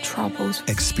forget their troubles.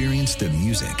 Experience the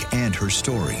music and her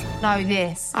story. Know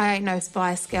this, I ain't no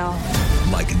Spice Girl.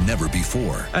 Like never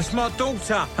before. That's my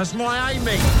daughter. That's my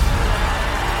Amy.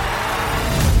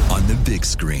 On the big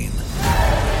screen.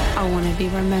 I want to be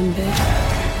remembered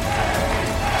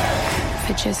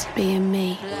for just being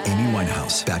me. Amy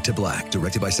Winehouse, Back to Black,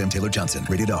 directed by Sam Taylor Johnson.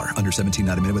 Rated R, under 17,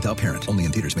 not a minute without parent. Only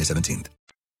in theaters May 17th.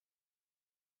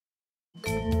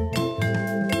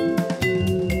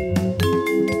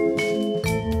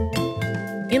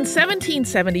 In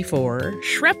 1774,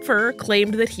 Schrepfer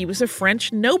claimed that he was a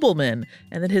French nobleman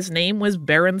and that his name was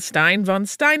Baron Stein von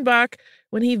Steinbach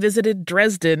when he visited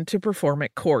Dresden to perform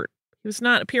at court. He was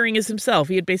not appearing as himself.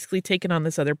 He had basically taken on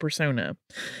this other persona.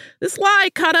 This lie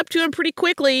caught up to him pretty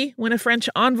quickly when a French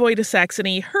envoy to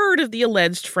Saxony heard of the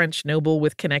alleged French noble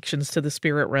with connections to the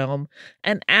spirit realm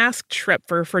and asked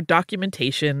Schrepfer for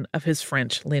documentation of his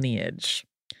French lineage.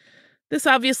 This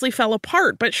obviously fell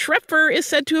apart, but Schrepfer is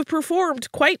said to have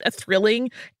performed quite a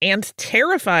thrilling and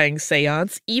terrifying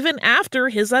seance even after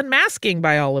his unmasking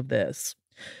by all of this.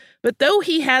 But though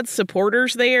he had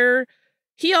supporters there,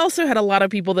 he also had a lot of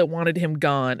people that wanted him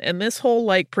gone. And this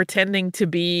whole, pretending to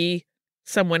be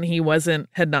someone he wasn't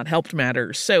had not helped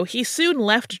matters. So he soon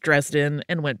left Dresden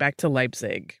and went back to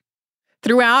Leipzig.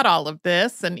 Throughout all of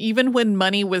this, and even when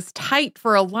money was tight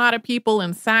for a lot of people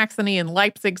in Saxony and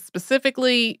Leipzig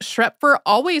specifically, Schrepfer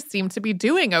always seemed to be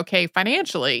doing okay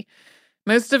financially.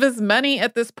 Most of his money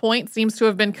at this point seems to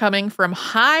have been coming from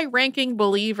high-ranking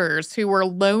believers who were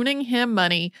loaning him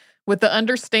money with the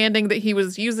understanding that he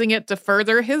was using it to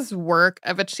further his work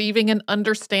of achieving an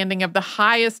understanding of the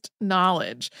highest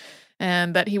knowledge,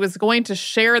 and that he was going to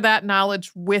share that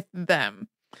knowledge with them.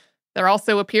 There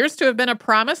also appears to have been a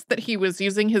promise that he was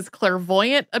using his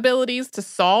clairvoyant abilities to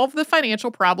solve the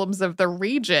financial problems of the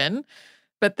region,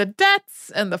 but the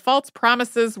debts and the false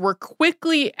promises were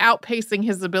quickly outpacing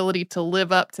his ability to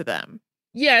live up to them.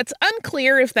 Yeah, it's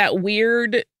unclear if that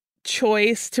weird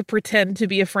choice to pretend to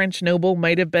be a French noble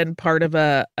might have been part of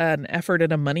an effort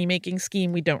at a money-making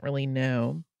scheme. We don't really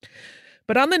know.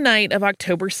 But on the night of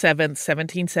October 7th,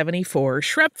 1774,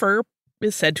 Schrepfer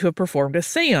is said to have performed a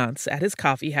seance at his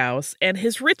coffee house, and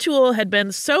his ritual had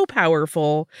been so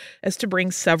powerful as to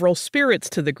bring several spirits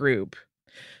to the group.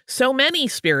 So many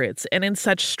spirits, and in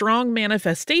such strong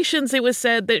manifestations, it was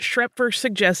said that Schrepfer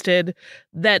suggested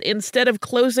that instead of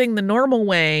closing the normal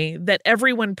way, that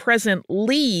everyone present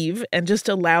leave and just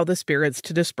allow the spirits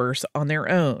to disperse on their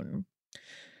own.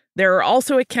 There are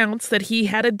also accounts that he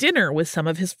had a dinner with some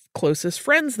of his closest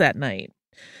friends that night.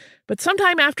 But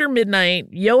sometime after midnight,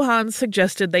 Johann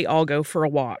suggested they all go for a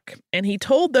walk, and he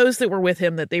told those that were with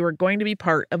him that they were going to be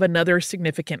part of another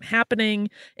significant happening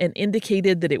and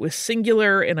indicated that it was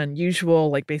singular and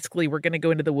unusual, basically we're going to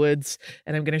go into the woods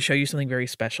and I'm going to show you something very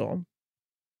special.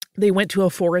 They went to a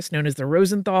forest known as the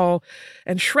Rosenthal,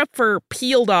 and Schrepfer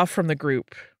peeled off from the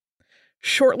group.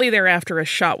 Shortly thereafter, a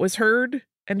shot was heard,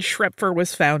 and Schrepfer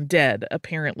was found dead,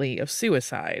 apparently of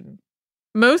suicide.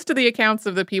 Most of the accounts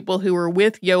of the people who were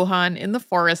with Johann in the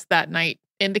forest that night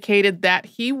indicated that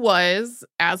he was,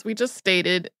 as we just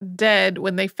stated, dead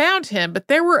when they found him, but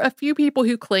there were a few people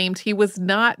who claimed he was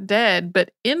not dead,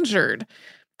 but injured,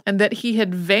 and that he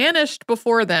had vanished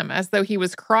before them as though he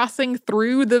was crossing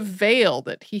through the veil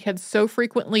that he had so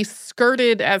frequently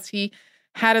skirted as he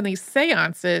had in these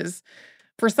seances.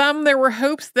 For some, there were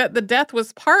hopes that the death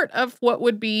was part of what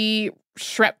would be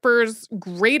Schrepfer's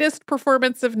greatest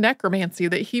performance of necromancy,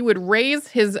 that he would raise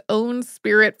his own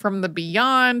spirit from the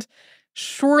beyond.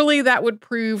 Surely that would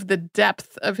prove the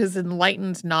depth of his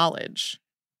enlightened knowledge.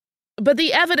 But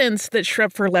the evidence that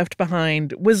Schrepfer left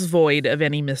behind was void of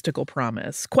any mystical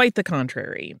promise. Quite the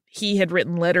contrary. He had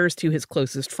written letters to his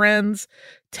closest friends,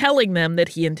 telling them that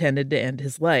he intended to end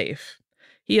his life.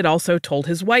 He had also told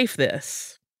his wife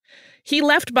this. He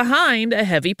left behind a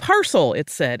heavy parcel, it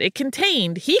said. It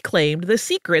contained, he claimed, the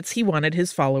secrets he wanted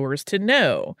his followers to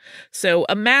know. So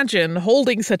imagine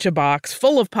holding such a box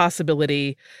full of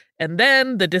possibility, and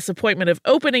then the disappointment of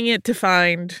opening it to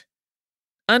find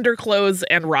underclothes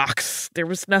and rocks. There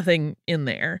was nothing in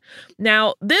there.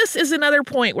 Now, this is another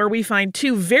point where we find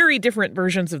two very different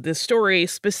versions of this story,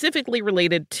 specifically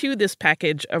related to this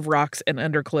package of rocks and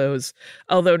underclothes,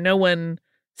 although no one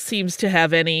seems to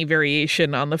have any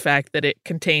variation on the fact that it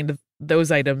contained those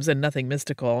items and nothing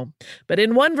mystical. But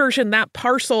in one version, that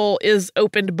parcel is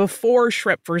opened before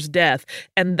Schrepfer's death,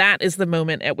 and that is the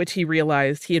moment at which he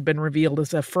realized he had been revealed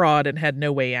as a fraud and had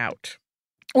no way out.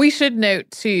 We should note,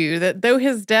 too, that though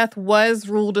his death was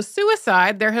ruled a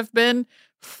suicide, there have been,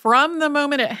 from the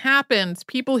moment it happened,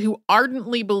 people who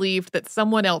ardently believed that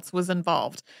someone else was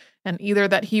involved, and either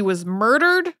that he was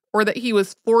murdered or that he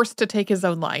was forced to take his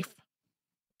own life.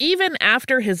 Even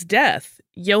after his death,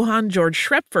 Johann Georg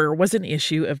Schrepfer was an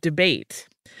issue of debate.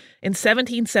 In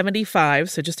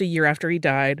 1775, so just a year after he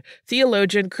died,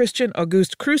 theologian Christian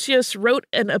August Crucius wrote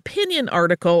an opinion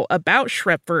article about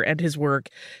Schrepfer and his work,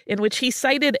 in which he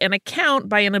cited an account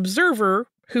by an observer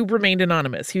who remained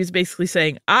anonymous. He was basically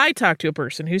saying, I talked to a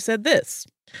person who said this.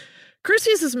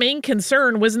 Crucius's main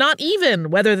concern was not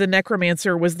even whether the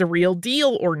necromancer was the real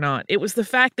deal or not. It was the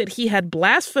fact that he had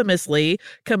blasphemously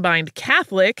combined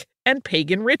Catholic and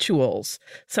pagan rituals,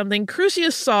 something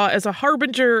Crucius saw as a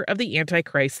harbinger of the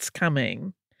Antichrist's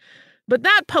coming. But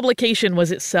that publication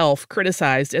was itself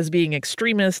criticized as being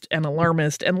extremist and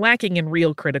alarmist and lacking in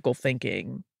real critical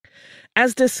thinking.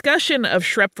 As discussion of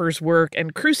Schrepfer's work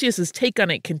and Crusius's take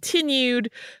on it continued,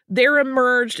 there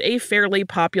emerged a fairly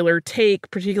popular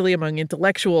take, particularly among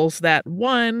intellectuals, that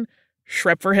 1,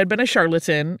 Schrepfer had been a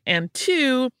charlatan, and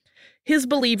 2, his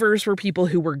believers were people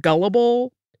who were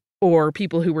gullible, or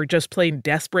people who were just plain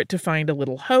desperate to find a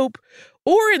little hope,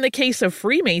 or in the case of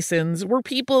Freemasons, were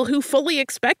people who fully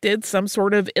expected some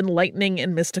sort of enlightening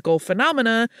and mystical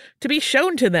phenomena to be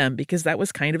shown to them, because that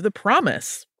was kind of the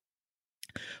promise.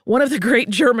 One of the great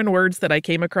German words that I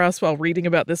came across while reading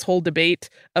about this whole debate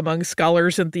among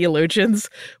scholars and theologians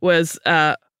was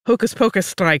hocus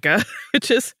pocus Streiche, which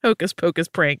is hocus pocus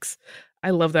pranks.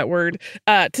 I love that word.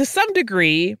 To some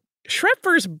degree,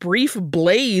 Schrepfer's brief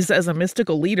blaze as a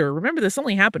mystical leader, remember this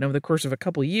only happened over the course of a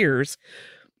couple years,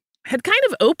 had kind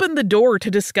of opened the door to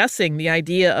discussing the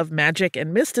idea of magic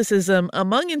and mysticism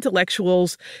among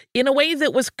intellectuals in a way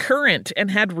that was current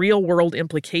and had real-world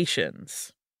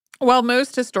implications. While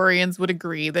most historians would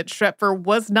agree that Schrepfer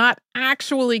was not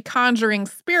actually conjuring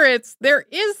spirits, there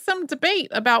is some debate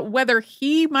about whether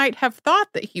he might have thought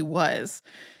that he was.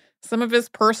 Some of his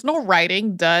personal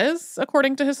writing does,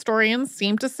 according to historians,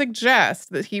 seem to suggest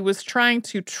that he was trying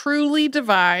to truly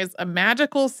devise a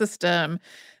magical system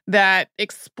that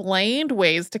explained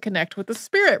ways to connect with the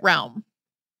spirit realm.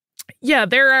 Yeah,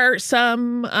 there are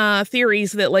some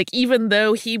theories that, like, even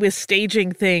though he was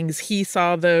staging things, he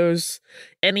saw those,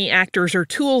 any actors or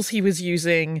tools he was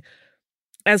using,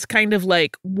 as kind of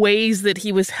like ways that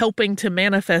he was helping to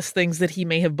manifest things that he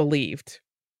may have believed.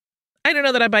 I don't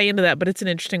know that I buy into that, but it's an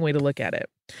interesting way to look at it.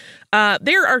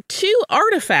 There are 2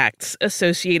 artifacts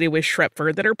associated with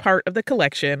Schrepfer that are part of the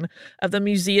collection of the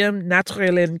Museum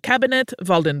Naturellen Kabinett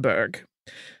Waldenburg.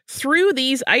 Through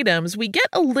these items, we get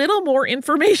a little more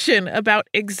information about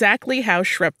exactly how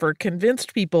Schrepfer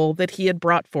convinced people that he had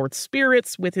brought forth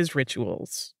spirits with his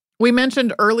rituals. We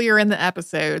mentioned earlier in the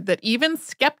episode that even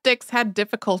skeptics had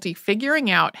difficulty figuring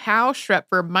out how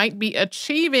Schrepfer might be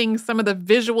achieving some of the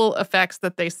visual effects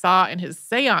that they saw in his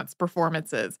seance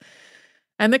performances.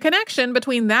 And the connection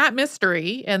between that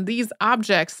mystery and these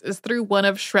objects is through one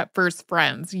of Schrepfer's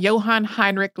friends, Johann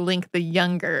Heinrich Link the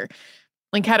Younger.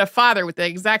 Link had a father with the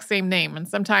exact same name, and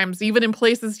sometimes even in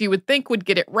places you would think would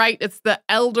get it right, it's the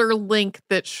elder Link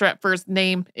that Schrepfer's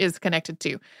name is connected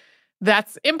to.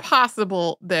 That's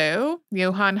impossible, though.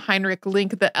 Johann Heinrich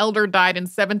Link the Elder died in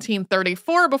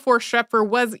 1734 before Schrepfer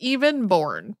was even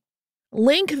born.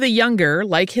 Link the Younger,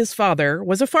 like his father,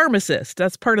 was a pharmacist.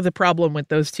 That's part of the problem with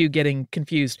those two getting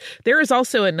confused. There is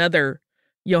also another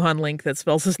Johann Link that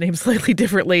spells his name slightly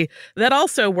differently that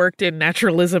also worked in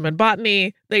naturalism and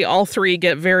botany. They all three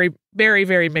get very, very,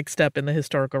 very mixed up in the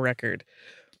historical record.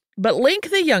 But Link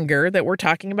the Younger, that we're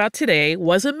talking about today,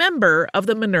 was a member of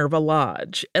the Minerva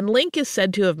Lodge, and Link is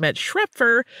said to have met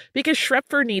Schrepfer because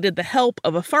Schrepfer needed the help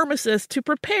of a pharmacist to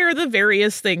prepare the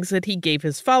various things that he gave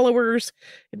his followers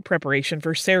in preparation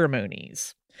for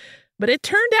ceremonies. But it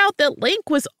turned out that Link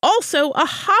was also a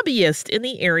hobbyist in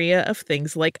the area of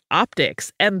things like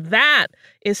optics, and that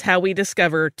is how we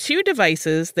discover 2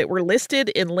 devices that were listed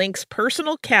in Link's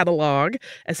personal catalog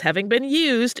as having been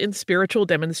used in spiritual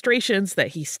demonstrations that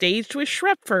he staged with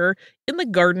Schrepfer in the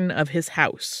garden of his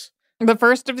house. The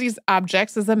first of these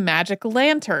objects is a magic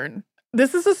lantern.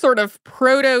 This is a sort of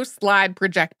proto-slide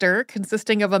projector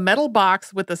consisting of a metal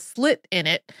box with a slit in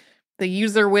it. The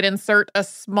user would insert a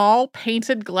small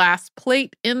painted glass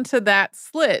plate into that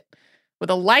slit. With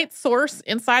a light source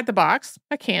inside the box,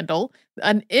 a candle,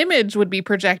 an image would be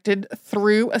projected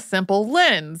through a simple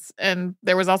lens. And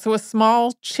there was also a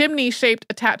small chimney-shaped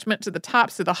attachment to the top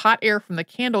so the hot air from the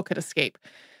candle could escape.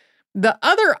 The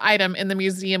other item in the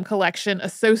museum collection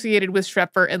associated with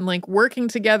Schrepfer and Link working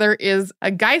together is a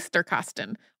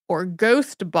Geisterkasten, or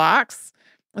ghost box.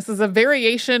 This is a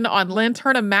variation on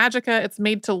Lanterna Magica. It's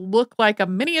made to look like a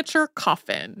miniature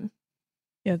coffin.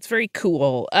 Yeah, it's very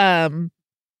cool.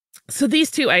 So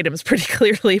these 2 items pretty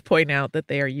clearly point out that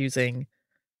they are using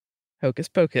hocus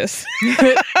pocus.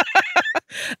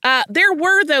 There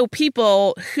were, though,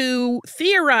 people who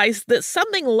theorized that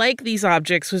something like these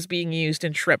objects was being used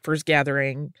in Schrepfer's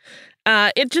gathering.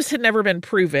 It just had never been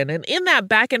proven. And in that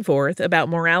back and forth about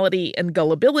morality and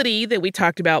gullibility that we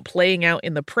talked about playing out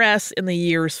in the press in the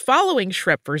years following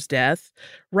Schrepfer's death,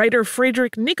 writer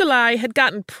Friedrich Nicolai had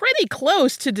gotten pretty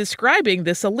close to describing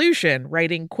this illusion,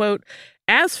 writing, quote,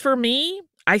 "As for me,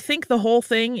 I think the whole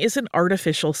thing is an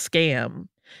artificial scam.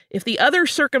 If the other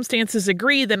circumstances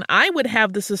agree, then I would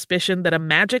have the suspicion that a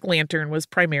magic lantern was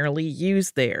primarily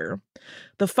used there.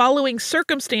 The following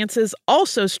circumstances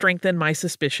also strengthen my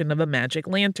suspicion of a magic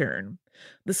lantern.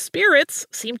 The spirits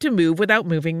seem to move without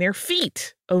moving their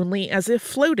feet, only as if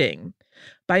floating.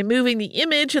 By moving the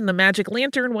image in the magic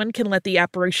lantern, one can let the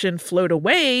apparition float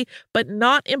away, but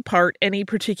not impart any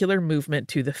particular movement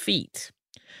to the feet.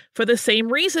 For the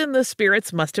same reason, the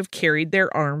spirits must have carried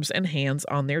their arms and hands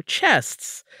on their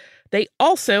chests. They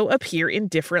also appear in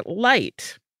different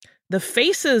light. The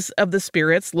faces of the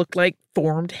spirits look like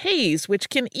formed haze, which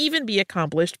can even be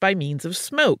accomplished by means of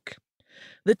smoke.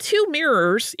 The two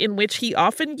mirrors in which he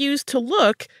often used to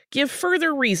look give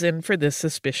further reason for this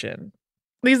suspicion.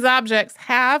 These objects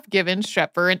have given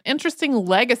Schroepfer an interesting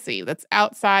legacy that's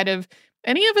outside of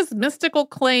any of his mystical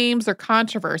claims or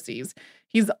controversies.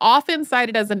 He's often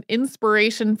cited as an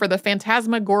inspiration for the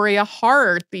phantasmagoria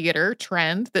horror theater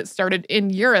trend that started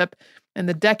in Europe in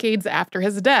the decades after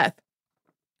his death.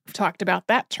 We've talked about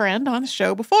that trend on the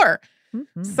show before.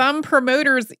 Mm-hmm. Some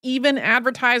promoters even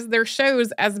advertise their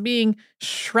shows as being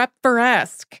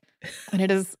Schroepfer-esque. And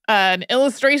it is an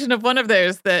illustration of one of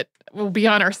those that will be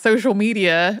on our social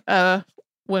media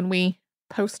when we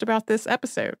post about this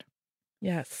episode.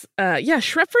 Yes.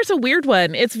 Schroepfer's a weird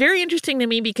one. It's very interesting to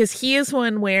me because he is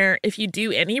one where if you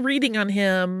do any reading on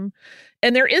him,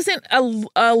 and there isn't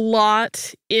a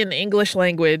lot in English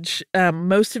language,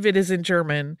 most of it is in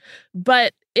German,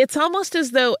 but it's almost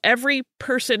as though every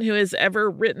person who has ever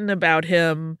written about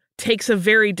him takes a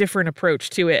very different approach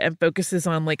to it and focuses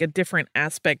on like a different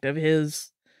aspect of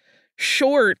his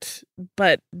short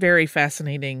but very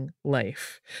fascinating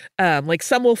life. Like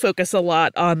some will focus a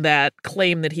lot on that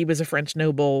claim that he was a French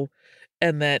noble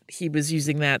and that he was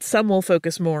using that. Some will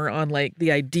focus more on like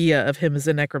the idea of him as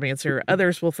a necromancer.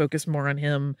 Others will focus more on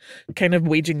him kind of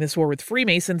waging this war with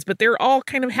Freemasons, but they're all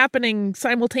kind of happening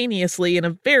simultaneously in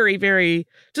a very, very,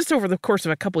 just over the course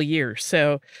of a couple years.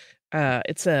 So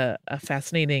it's a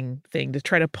fascinating thing to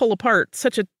try to pull apart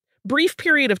such a brief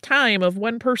period of time of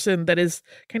one person that is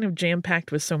kind of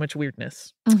jam-packed with so much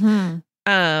weirdness. Mm-hmm.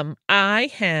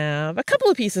 I have a couple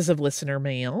of pieces of listener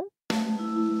mail.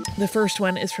 The first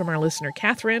one is from our listener,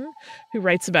 Catherine, who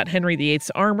writes about Henry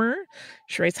VIII's armor.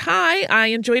 She writes, "Hi, I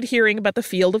enjoyed hearing about the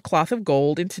Field of Cloth of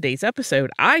Gold in today's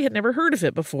episode. I had never heard of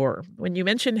it before. When you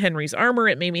mentioned Henry's armor,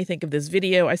 it made me think of this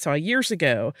video I saw years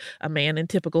ago. A man in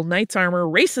typical knight's armor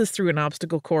races through an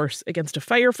obstacle course against a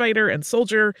firefighter and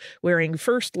soldier wearing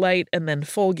first light and then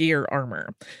full gear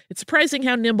armor. It's surprising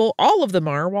how nimble all of them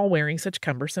are while wearing such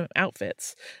cumbersome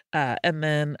outfits." And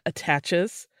then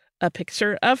attaches a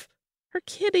picture of her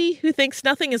kitty, who thinks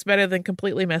nothing is better than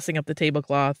completely messing up the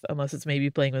tablecloth, unless it's maybe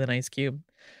playing with an ice cube.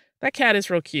 That cat is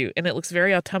real cute, and it looks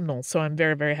very autumnal, so I'm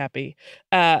very, very happy.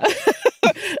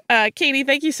 Katie,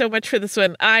 thank you so much for this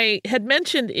one. I had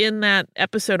mentioned in that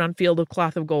episode on Field of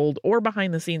Cloth of Gold, or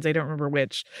behind the scenes, I don't remember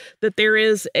which, that there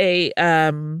is a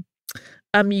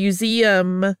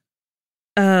museum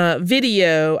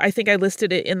video. I think I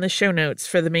listed it in the show notes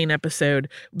for the main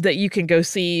episode that you can go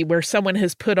see where someone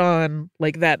has put on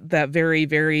like that very,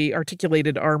 very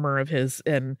articulated armor of his,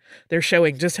 and they're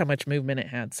showing just how much movement it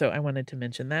had. So I wanted to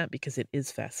mention that because it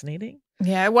is fascinating.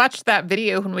 Yeah, I watched that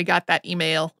video when we got that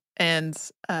email, and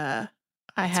I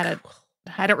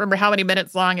don't remember how many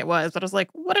minutes long it was, but I was like,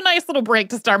 what a nice little break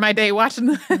to start my day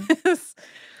watching this.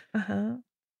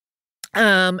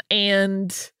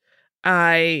 And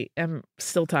I am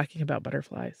still talking about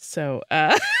butterflies. So,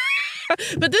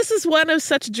 but this is one of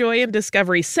such joy and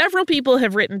discovery. Several people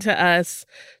have written to us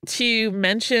to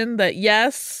mention that,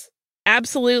 yes,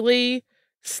 absolutely,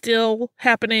 still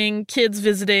happening. Kids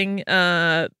visiting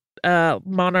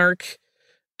Monarch,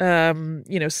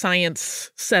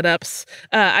 science setups.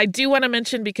 I do want to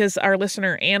mention, because our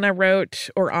listener Anna wrote,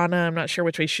 or Anna, I'm not sure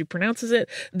which way she pronounces it,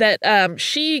 that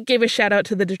she gave a shout out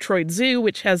to the Detroit Zoo,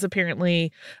 which has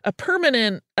apparently a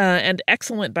permanent and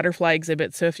excellent butterfly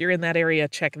exhibit. So if you're in that area,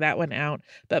 check that one out.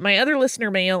 But my other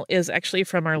listener mail is actually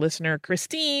from our listener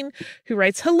Christine, who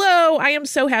writes, "Hello, I am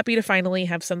so happy to finally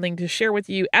have something to share with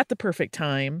you at the perfect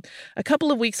time. A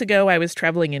couple of weeks ago, I was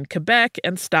traveling in Quebec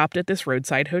and stopped at this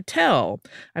roadside hotel.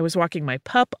 I was walking my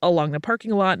pup along the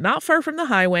parking lot not far from the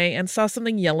highway and saw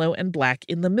something yellow and black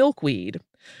in the milkweed.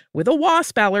 With a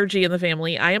wasp allergy in the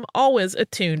family, I am always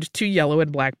attuned to yellow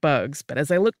and black bugs, but as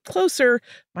I looked closer,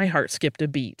 my heart skipped a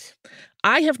beat.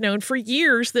 I have known for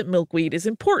years that milkweed is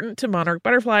important to monarch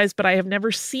butterflies, but I have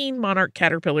never seen monarch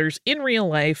caterpillars in real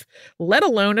life, let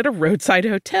alone at a roadside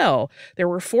hotel. There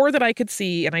were 4 that I could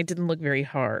see, and I didn't look very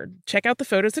hard. Check out the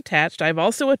photos attached. I've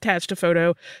also attached a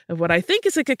photo of what I think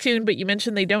is a cocoon, but you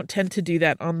mentioned they don't tend to do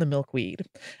that on the milkweed.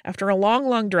 After a long,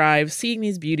 long drive, seeing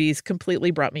these beauties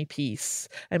completely brought me peace.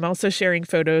 I'm also sharing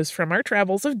photos from our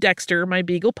travels of Dexter, my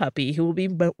beagle puppy, who will be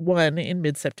 1 in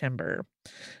mid-September.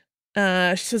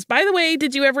 She says, by the way,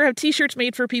 did you ever have t-shirts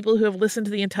made for people who have listened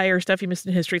to the entire Stuff You Missed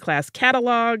in History class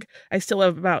catalog? I still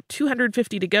have about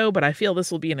 250 to go, but I feel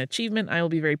this will be an achievement I will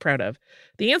be very proud of.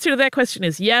 The answer to that question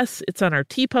is yes. It's on our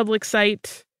TeePublic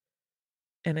site.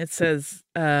 And it says,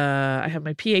 I have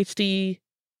my PhD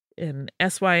in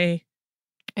SY.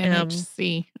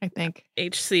 HC, I think.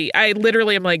 HC. I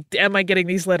literally am like, am I getting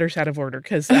these letters out of order?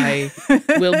 Because I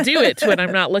will do it when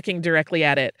I'm not looking directly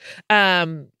at it.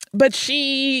 But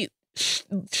she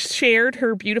shared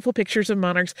her beautiful pictures of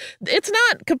monarchs. It's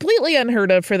not completely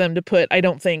unheard of for them to put, I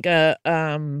don't think,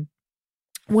 one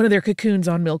of their cocoons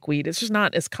on milkweed. It's just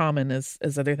not as common as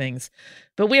other things.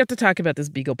 But we have to talk about this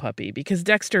beagle puppy because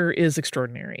Dexter is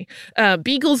extraordinary.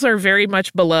 Beagles are very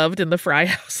much beloved in the Fry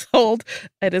household.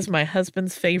 It is my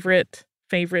husband's favorite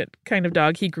kind of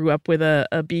dog. He grew up with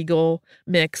a beagle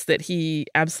mix that he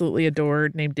absolutely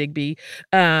adored named Digby.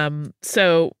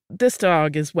 So this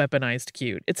dog is weaponized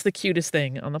cute. It's the cutest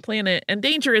thing on the planet and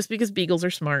dangerous because beagles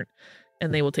are smart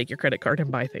and they will take your credit card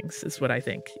and buy things is what I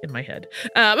think in my head.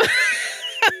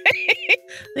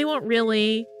 They won't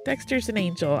really. Dexter's an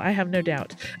angel, I have no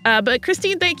doubt. But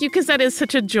Christine, thank you, because that is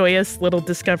such a joyous little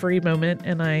discovery moment,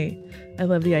 and I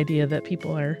love the idea that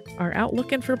people are out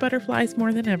looking for butterflies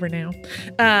more than ever now.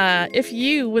 If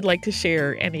you would like to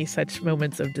share any such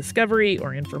moments of discovery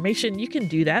or information, you can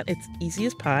do that. It's easy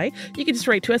as pie. You can just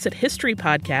write to us at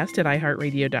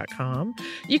historypodcast@iheartradio.com.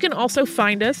 You can also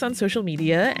find us on social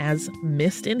media as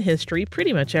Missed in History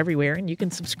pretty much everywhere, and you can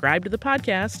subscribe to the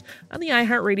podcast on the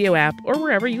iHeartRadio app or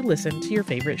wherever you listen to your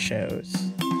favorite shows.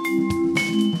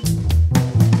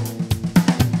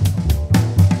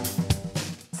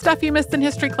 Stuff You Missed in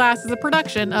History class is a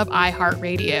production of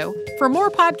iHeartRadio. For more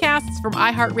podcasts from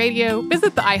iHeartRadio,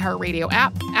 visit the iHeartRadio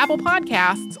app, Apple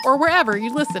Podcasts, or wherever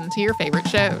you listen to your favorite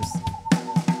shows.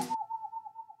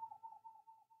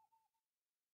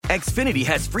 Xfinity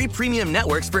has free premium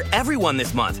networks for everyone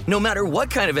this month, no matter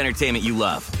what kind of entertainment you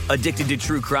love. Addicted to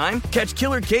true crime? Catch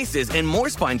killer cases and more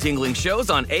spine-tingling shows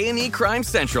on A&E Crime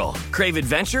Central. Crave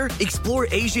adventure? Explore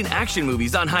Asian action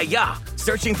movies on Hi-Ya.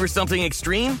 Searching for something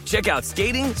extreme? Check out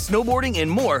skating, snowboarding, and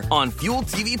more on Fuel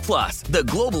TV Plus, the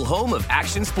global home of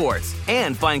action sports.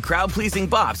 And find crowd-pleasing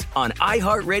bops on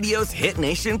iHeartRadio's Hit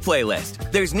Nation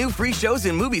playlist. There's new free shows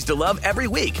and movies to love every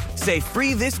week. Say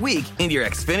free this week in your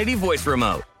Xfinity voice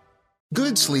remote.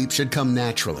 Good sleep should come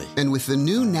naturally, and with the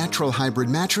new Natural Hybrid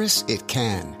mattress, it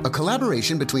can. A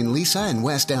collaboration between Lisa and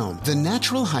West Elm, the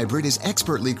Natural Hybrid is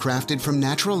expertly crafted from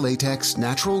natural latex,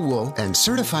 natural wool, and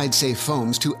certified safe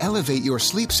foams to elevate your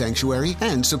sleep sanctuary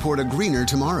and support a greener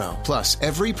tomorrow. Plus,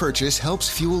 every purchase helps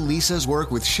fuel Lisa's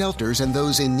work with shelters and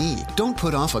those in need. Don't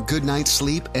put off a good night's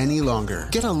sleep any longer.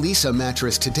 Get a Lisa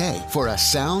mattress today for a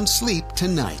sound sleep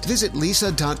tonight. Visit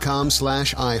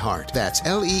lisa.com/iHeart. That's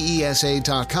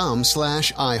LEESA.com/iHeart.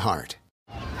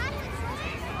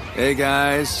 Hey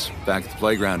guys, back at the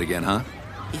playground again, huh?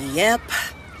 Yep.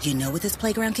 You know what this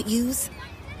playground could use?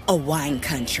 A wine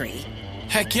country.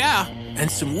 Heck yeah, and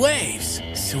some waves,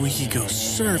 so we could go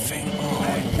surfing. Oh,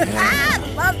 yeah.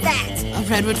 Love that. A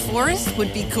redwood forest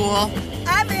would be cool.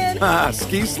 I'm in.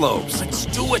 Ski slopes. Let's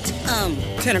do it.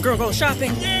 Can a girl go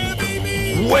shopping? Yeah,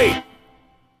 baby. Wait.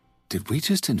 Did we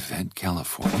just invent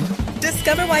California?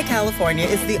 Discover why California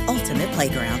is the ultimate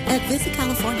playground at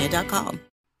visitcalifornia.com.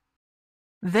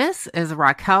 This is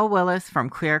Raquel Willis from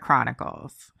Queer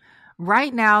Chronicles.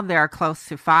 Right now, there are close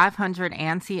to 500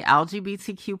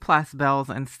 anti-LGBTQ+ bills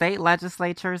in state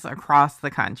legislatures across the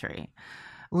country.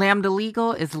 Lambda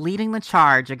Legal is leading the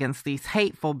charge against these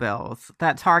hateful bills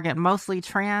that target mostly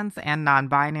trans and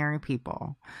non-binary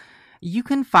people. You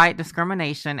can fight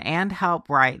discrimination and help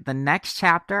write the next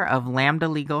chapter of Lambda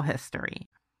Legal history.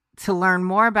 To learn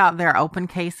more about their open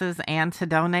cases and to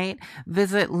donate,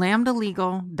 visit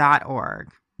lambdalegal.org.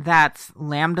 That's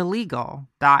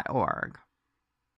lambdalegal.org.